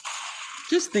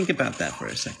 Just think about that for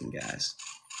a second, guys.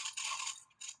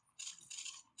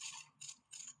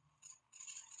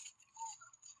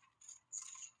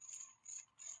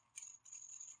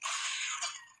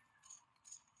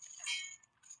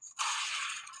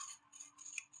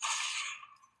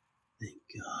 Thank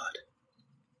God.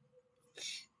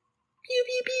 Pew,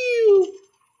 pew, pew.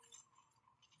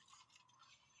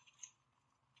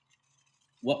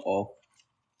 Uh-oh.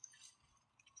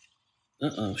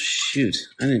 Uh-oh, shoot.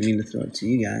 I didn't mean to throw it to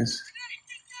you guys.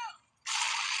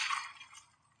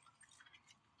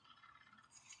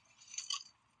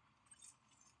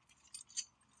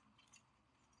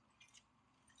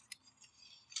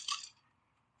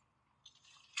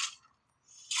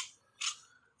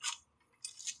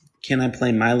 Can I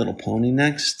play My Little Pony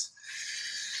next?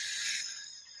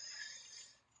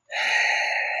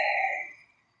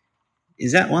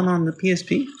 Is that one on the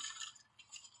PSP?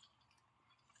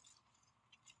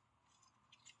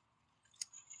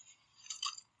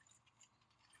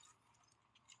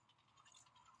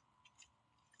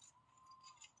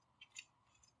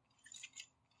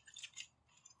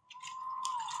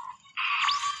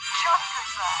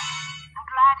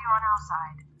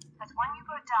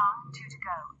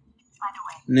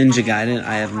 Ninja Gaiden,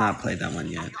 I have not played that one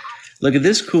yet. Look at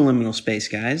this cool liminal space,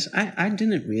 guys. I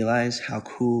didn't realize how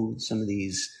cool some of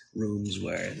these rooms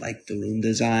were, like the room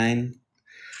design.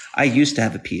 I used to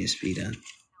have a PSP then.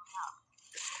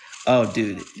 Oh,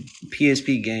 dude,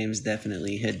 PSP games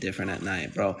definitely hit different at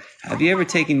night, bro. Have you ever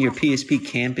taken your PSP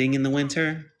camping in the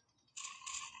winter?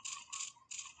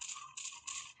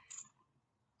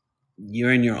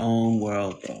 You're in your own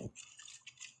world, bro.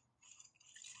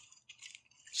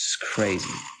 It's crazy.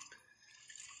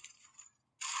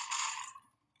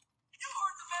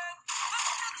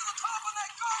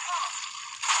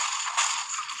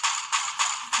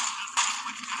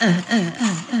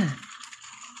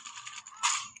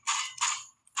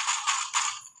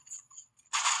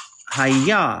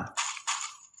 Hiya!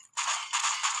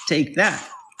 Take that.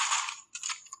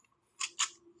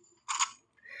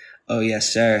 Oh,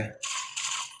 yes, sir.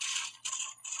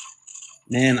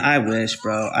 Man, I wish,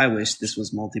 bro. I wish this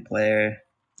was multiplayer.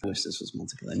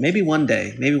 Maybe one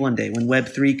day when Web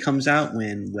 3 comes out,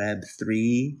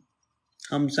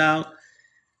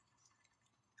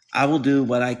 I will do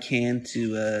what I can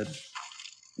to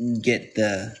get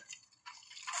the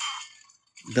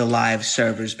live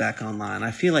servers back online.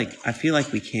 I feel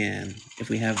like we can if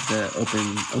we have the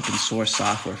open source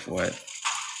software for it.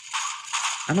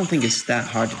 I don't think it's that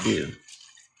hard to do.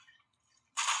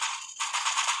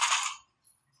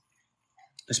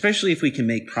 Especially if we can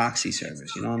make proxy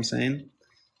servers, you know what I'm saying?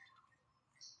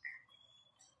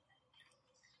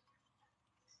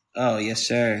 Oh, yes,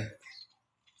 sir.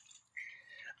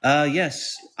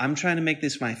 Yes, I'm trying to make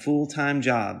this my full-time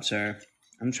job, sir.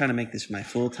 I'm trying to make this my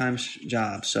full-time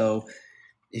job. So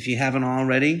if you haven't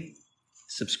already,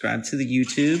 subscribe to the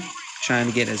YouTube. Trying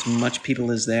to get as much people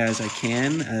as there as I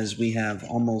can, as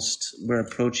we're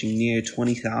approaching near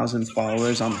 20,000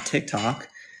 followers on the TikTok.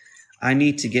 I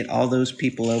need to get all those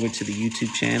people over to the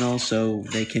YouTube channel so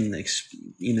they can,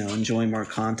 enjoy more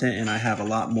content, and I have a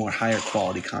lot more higher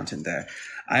quality content there.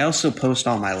 I also post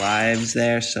all my lives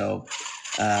there, so,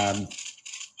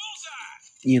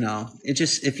 it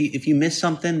just, if you miss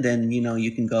something, then,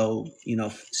 you can go,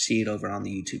 see it over on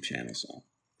the YouTube channel, so.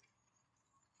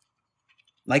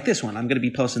 Like this one. I'm going to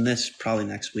be posting this probably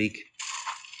next week.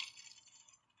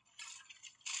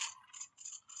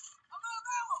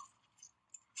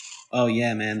 Oh,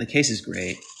 yeah, man. The case is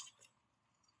great.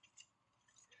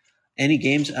 Any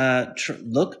games?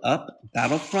 Look up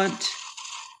Battlefront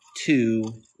 2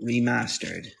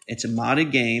 Remastered. It's a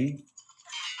modded game,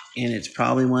 and it's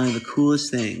probably one of the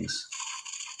coolest things.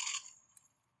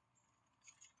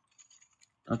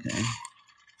 Okay.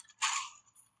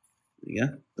 There you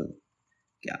go. Boom.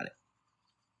 Got it.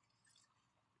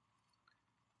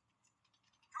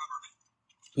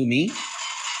 Who, me?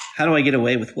 How do I get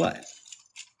away with what?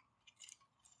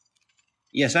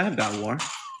 Yes, I have God of War.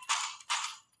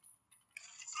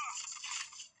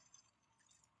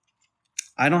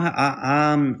 I don't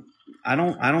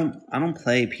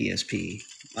play PSP.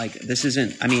 Like, this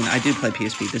isn't, I mean, I do play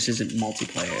PSP. This isn't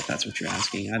multiplayer, if that's what you're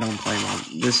asking. I don't play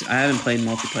I haven't played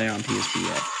multiplayer on PSP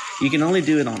yet. You can only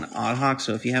do it on Ad Hoc,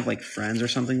 so if you have, like, friends or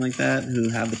something like that who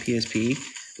have the PSP,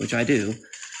 which I do,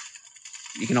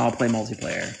 you can all play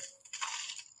multiplayer,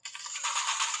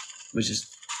 which is,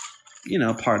 you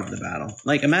know, part of the battle.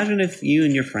 Like, imagine if you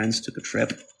and your friends took a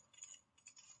trip,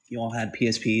 you all had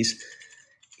PSPs,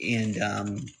 and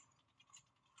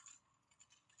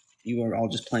you were all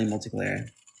just playing multiplayer.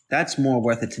 That's more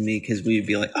worth it to me, because we'd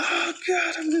be like, oh,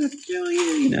 God, I'm going to kill you,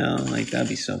 you know? Like, that'd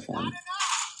be so fun.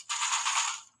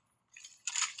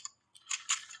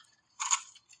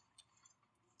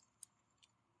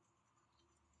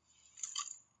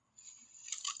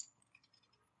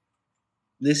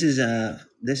 This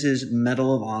is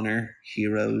Medal of Honor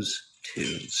Heroes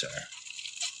 2, sir.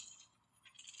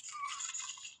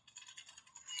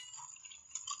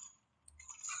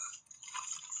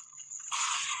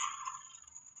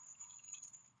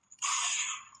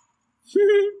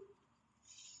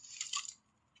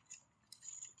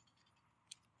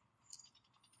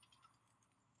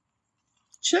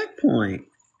 Checkpoint.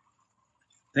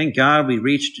 Thank God we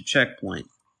reached a checkpoint.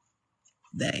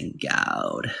 Thank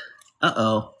God.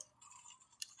 Uh-oh.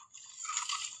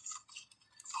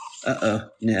 Uh-oh.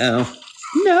 No.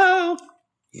 No!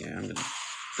 Yeah, I'm gonna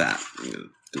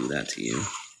do that to you.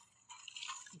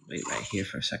 Wait right here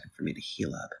for a second for me to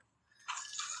heal up.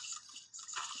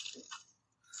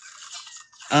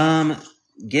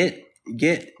 Get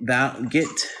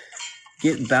Battlefront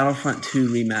 2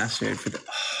 remastered for the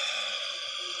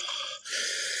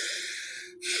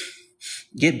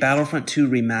Get Battlefront 2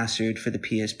 remastered for the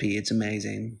PSP. It's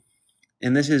amazing.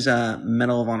 And this is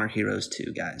Medal of Honor Heroes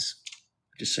 2, guys.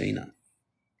 Just so you know.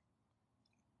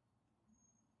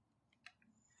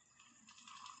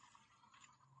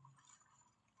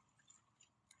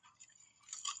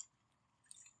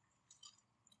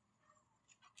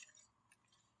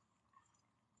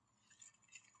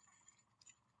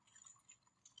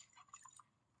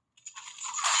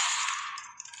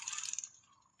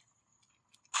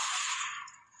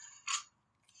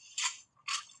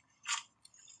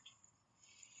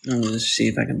 I'm going to see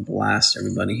if I can blast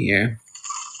everybody here.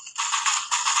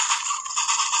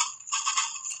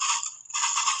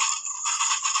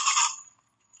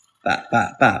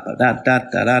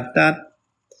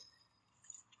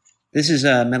 This is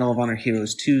Medal of Honor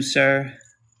Heroes 2, sir.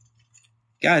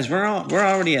 Guys, we're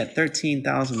already at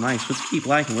 13,000 likes. Let's keep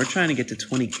liking. We're trying to get to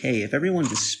 20K. If everyone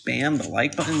just spam the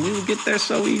like button, we will get there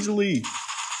so easily.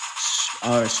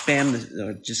 Or or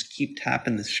just keep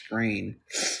tapping the screen.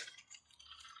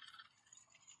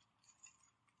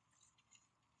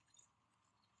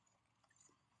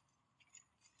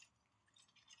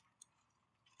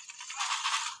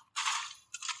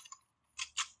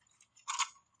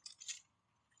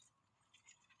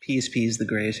 PSP is the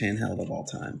greatest handheld of all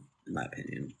time, in my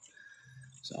opinion.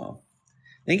 So,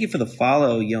 thank you for the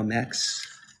follow, Yomex.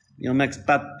 Yomex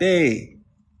Pate.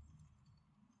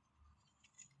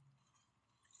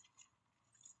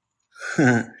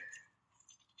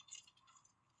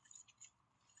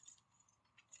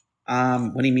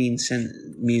 What do you mean,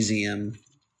 museum?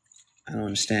 I don't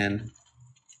understand.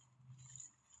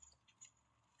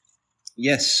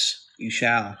 Yes, you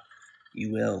shall.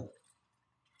 You will.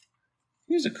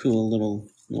 Here's a cool little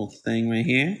thing right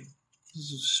here. This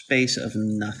is a space of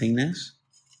nothingness.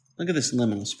 Look at this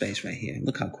liminal space right here.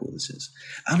 Look how cool this is.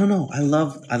 I don't know. I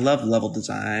love level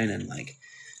design, and like,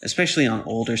 especially on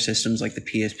older systems like the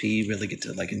PSP, you really get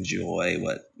to like enjoy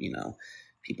what, you know,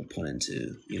 people put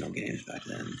into, you know, games back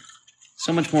then.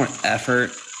 So much more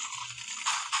effort.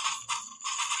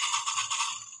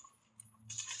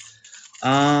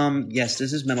 Yes,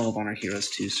 this is Medal of Honor Heroes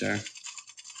 2, sir.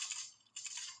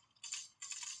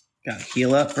 Gotta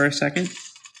heal up for a second.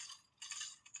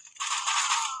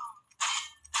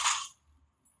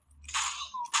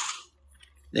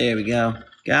 There we go.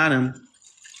 Got him.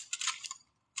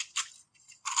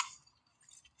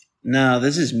 No,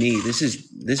 this is me. This is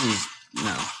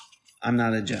no. I'm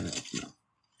not a general. No.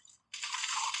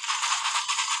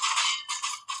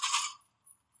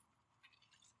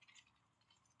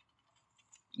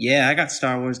 Yeah, I got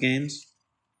Star Wars games.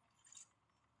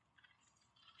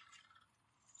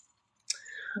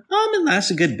 It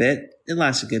lasts a good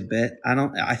bit.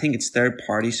 I think it's third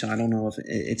party, so I don't know if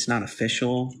it's not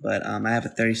official, but I have a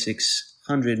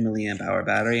 3600 milliamp hour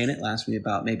battery, and it lasts me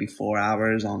about maybe 4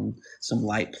 hours on some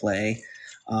light play.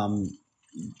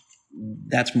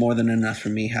 That's more than enough for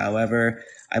me. However,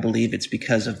 I believe it's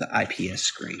because of the IPS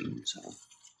screen. So,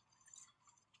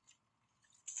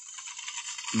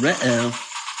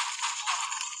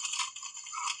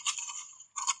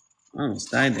 I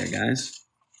almost died there, guys.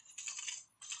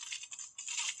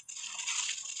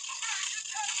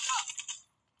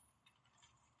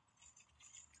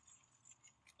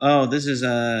 Oh, this is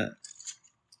a...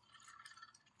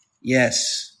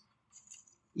 Yes.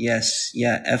 Yes.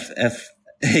 Yeah. F.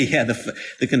 Yeah.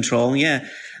 The control. Yeah.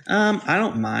 I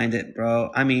don't mind it,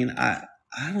 bro. I mean, I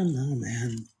don't know,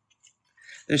 man.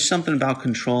 There's something about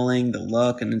controlling the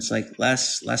look, and it's like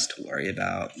less to worry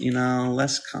about, you know,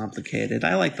 less complicated.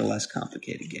 I like the less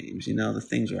complicated games, you know, the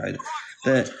things where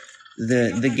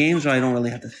the games where I don't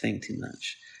really have to think too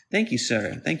much. Thank you,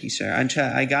 sir. Thank you, sir.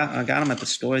 I got them at the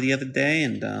store the other day,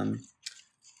 and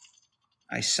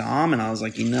I saw them, and I was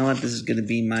like, you know what, this is gonna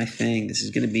be my thing. This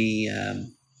is gonna be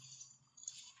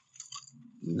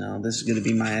this is gonna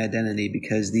be my identity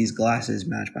because these glasses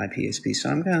match my PSP. So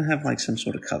I'm gonna have like some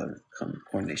sort of color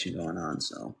coordination going on.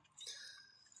 So.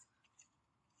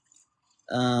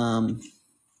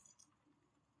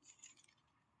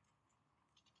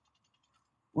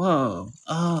 Whoa.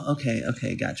 Oh,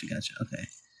 okay. Gotcha. Okay.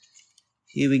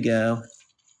 Here we go.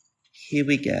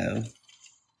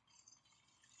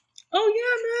 Oh,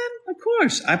 yeah, man. Of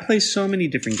course. I play so many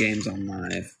different games on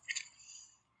live.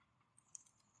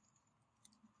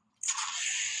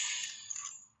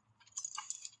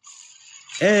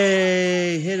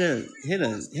 Hey, hit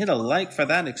a like for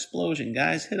that explosion,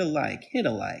 guys. Hit a like.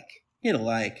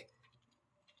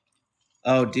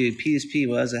 Oh, dude, PSP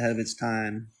was ahead of its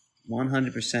time.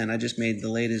 100%. I just made the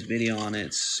latest video on it.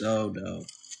 It's so dope.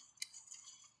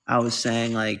 I was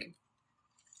saying, like,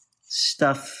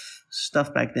 stuff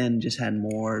back then just had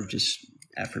more just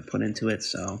effort put into it.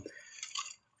 So,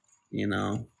 you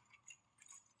know,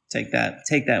 take that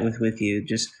with you.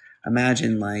 Just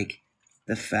imagine like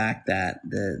the fact that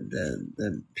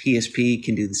the PSP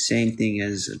can do the same thing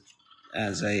as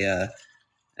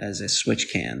a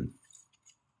Switch can.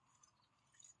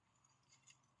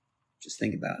 Just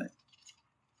think about it.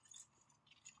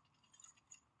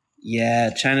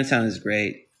 Yeah, Chinatown is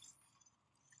great.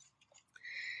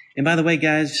 And by the way,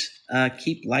 guys,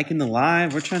 keep liking the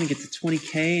live. We're trying to get to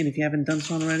 20K, and if you haven't done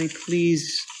so already,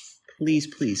 please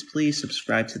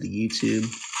subscribe to the YouTube.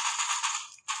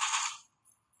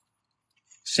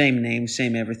 Same name,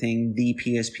 same everything. The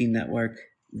PSP Network.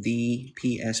 The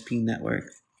PSP Network.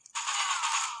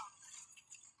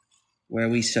 Where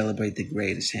we celebrate the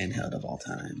greatest handheld of all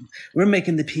time. We're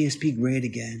making the PSP great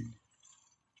again.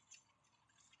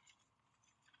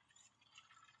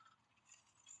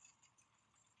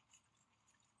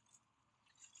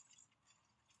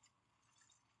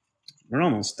 We're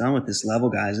almost done with this level,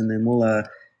 guys, and then we'll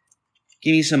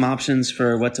give you some options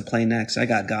for what to play next. I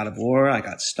got God of War. I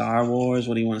got Star Wars.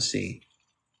 What do you want to see?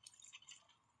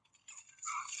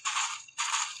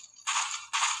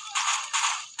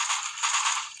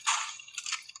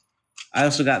 I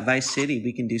also got Vice City.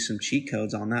 We can do some cheat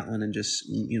codes on that one and just,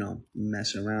 you know,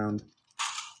 mess around.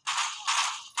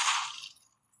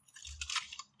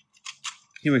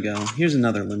 Here we go. Here's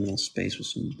another liminal space with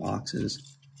some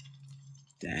boxes.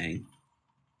 Dang.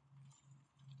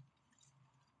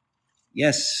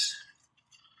 Yes.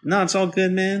 No, it's all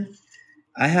good, man.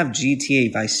 I have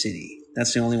GTA Vice City.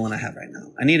 That's the only one I have right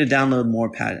now. I need to download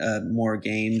more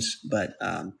games, but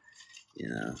you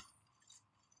know.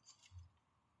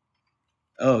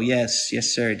 Oh yes,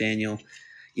 sir, Daniel.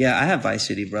 Yeah, I have Vice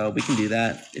City, bro. We can do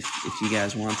that if you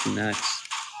guys want to next.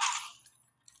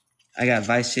 I got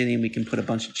Vice City, and we can put a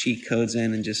bunch of cheat codes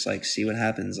in and just like see what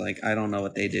happens. Like I don't know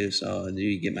what they do, so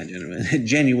you get my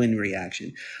genuine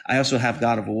reaction. I also have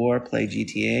God of War. Play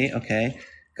GTA. Okay,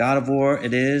 God of War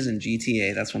it is, and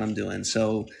GTA. That's what I'm doing.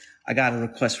 So I got a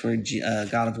request for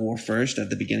God of War first at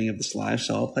the beginning of this live,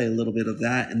 so I'll play a little bit of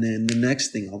that, and then the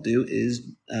next thing I'll do is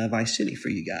Vice City for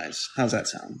you guys. How's that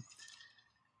sound?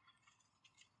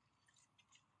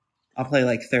 I'll play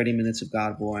like 30 minutes of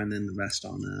God of War, and then the rest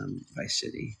on Vice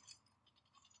City.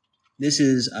 This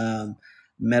is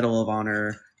Medal of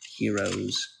Honor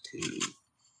Heroes 2.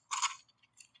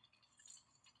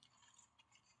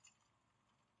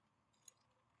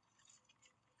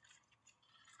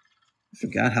 I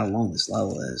forgot how long this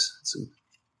level is.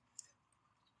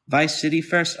 Vice City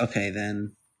first? Okay,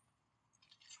 then.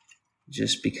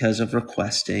 Just because of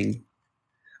requesting.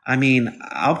 I mean,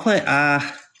 I'll have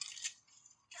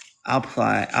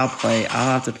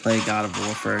to play God of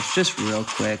War first, just real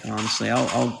quick, honestly.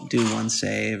 I'll do one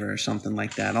save or something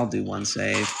like that. I'll do one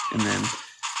save, and then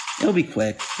it'll be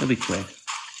quick.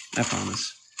 I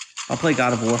promise. I'll play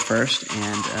God of War first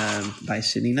and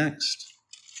Vice City next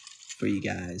for you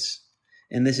guys.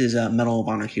 And this is Medal of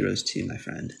Honor Heroes 2, my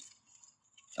friend.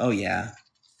 Oh, yeah.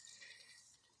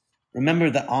 Remember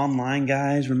the online,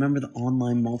 guys? Remember the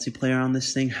online multiplayer on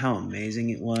this thing? How amazing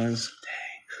it was. Dang.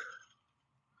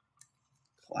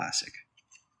 Classic.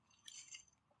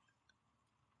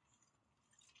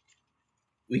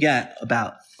 We got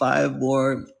about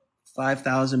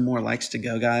 5,000 more likes to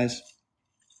go, guys.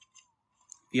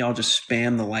 If y'all just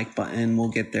spam the like button, we'll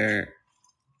get there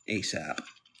ASAP.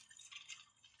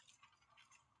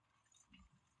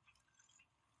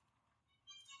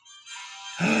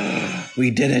 We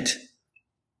did it.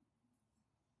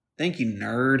 Thank you,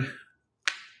 nerd.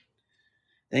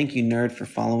 Thank you, nerd, for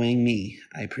following me.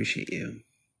 I appreciate you.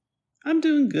 I'm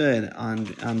doing good,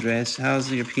 Andres.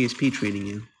 How's your PSP treating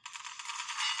you?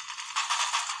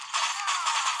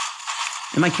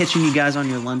 Am I catching you guys on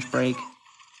your lunch break?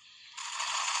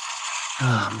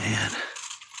 Oh, man.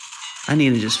 I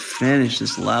need to just finish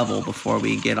this level before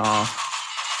we get off.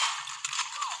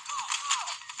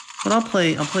 But I'll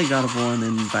play God of War and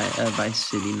then Vice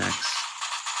City next.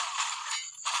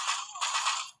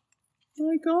 Oh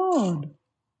my god.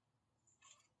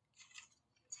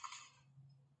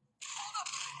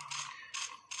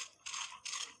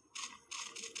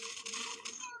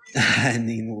 I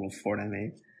need a little fort I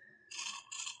made.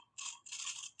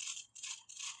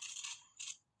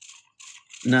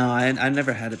 No, I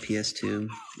never had a PS2.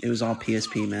 It was all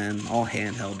PSP, man. All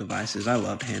handheld devices. I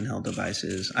loved handheld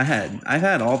devices. I've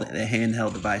had all the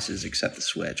handheld devices except the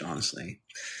Switch, honestly.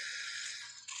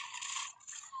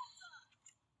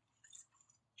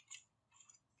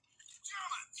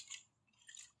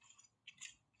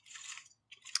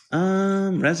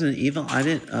 Resident Evil.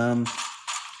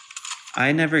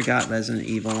 I never got Resident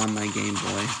Evil on my Game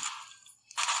Boy.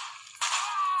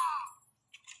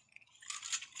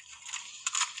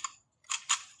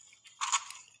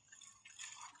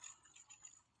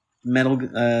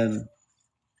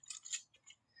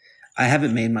 I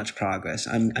haven't made much progress.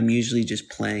 I'm usually just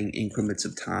playing increments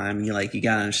of time. You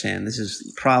gotta understand, this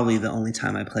is probably the only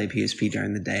time I play PSP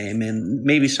during the day. I mean,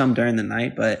 maybe some during the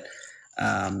night, but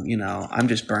I'm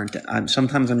just burnt.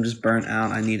 Sometimes I'm just burnt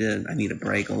out. I need a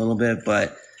break a little bit,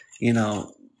 but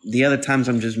the other times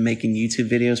I'm just making YouTube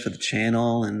videos for the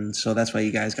channel, and so that's why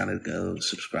you guys gotta go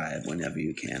subscribe whenever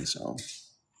you can. So.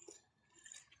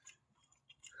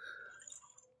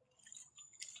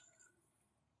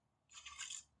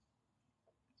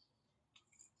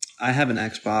 I have an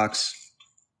Xbox.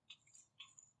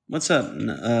 What's up,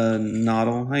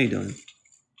 Noddle? How you doing?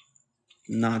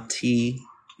 Naughty.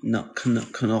 No,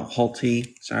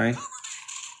 Holty. Sorry.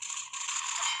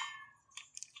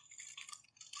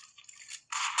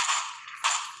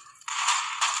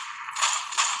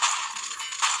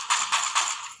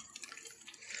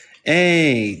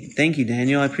 Hey, thank you,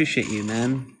 Daniel. I appreciate you,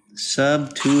 man.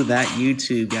 Sub to that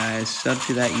YouTube, guys. Sub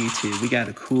to that YouTube. We got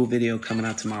a cool video coming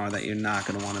out tomorrow that you're not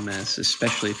going to want to miss,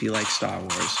 especially if you like Star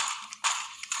Wars.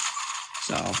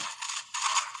 So.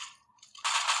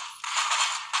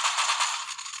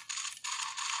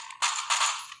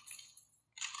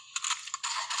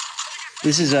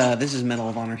 This is Medal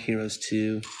of Honor Heroes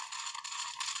 2.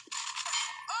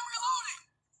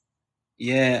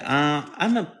 Yeah,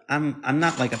 I'm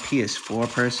not like a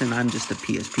PS4 person. I'm just a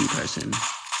PSP person.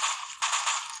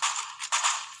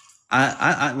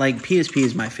 I like PSP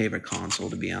is my favorite console,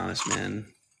 to be honest, man.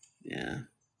 Yeah.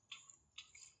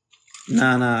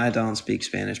 No, I don't speak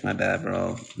Spanish. My bad,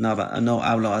 bro. No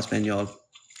hablo español.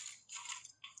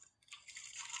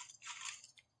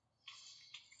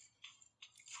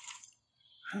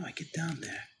 How do I get down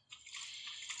there?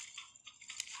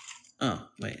 Oh,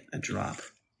 wait, a drop.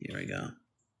 Here we go.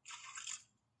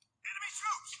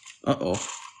 Uh-oh.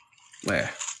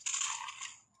 Where?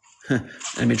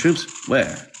 Enemy troops?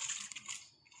 Where?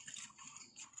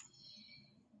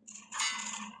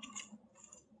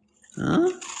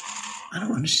 Huh? I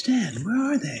don't understand.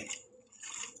 Where are they?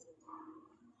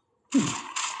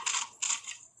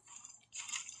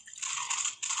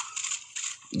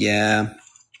 Yeah.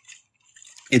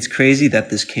 It's crazy that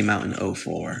this came out in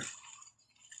 2004.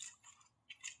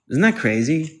 Isn't that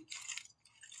crazy?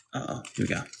 Uh-oh. Here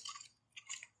we go.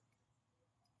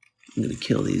 I'm gonna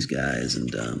kill these guys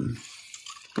and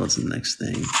go to the next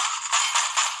thing.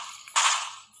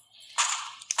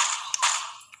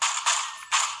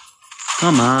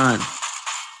 Come on.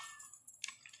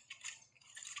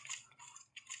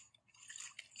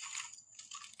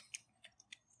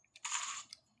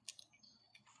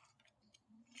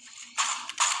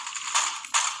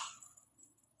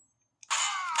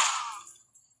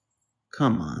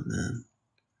 Come on, man.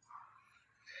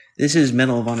 This is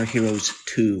Medal of Honor Heroes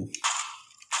 2.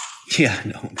 Yeah,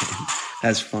 no, man.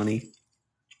 That's funny.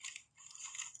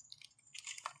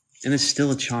 And it's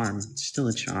still a charm. It's still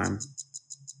a charm.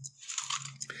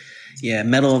 Yeah,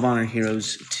 Medal of Honor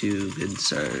Heroes 2, good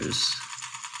sirs.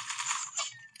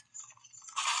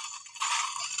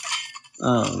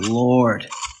 Oh, Lord.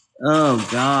 Oh,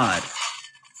 God.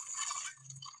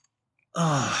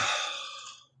 Oh.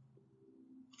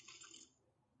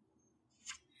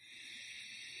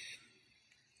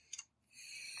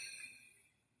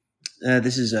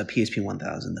 This is a PSP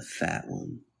 1000, the fat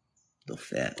one. The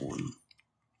fat one.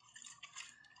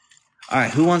 All right,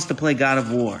 who wants to play God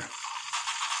of War?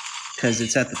 Because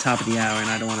it's at the top of the hour, and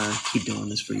I don't want to keep doing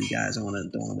this for you guys. Don't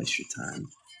want to waste your time.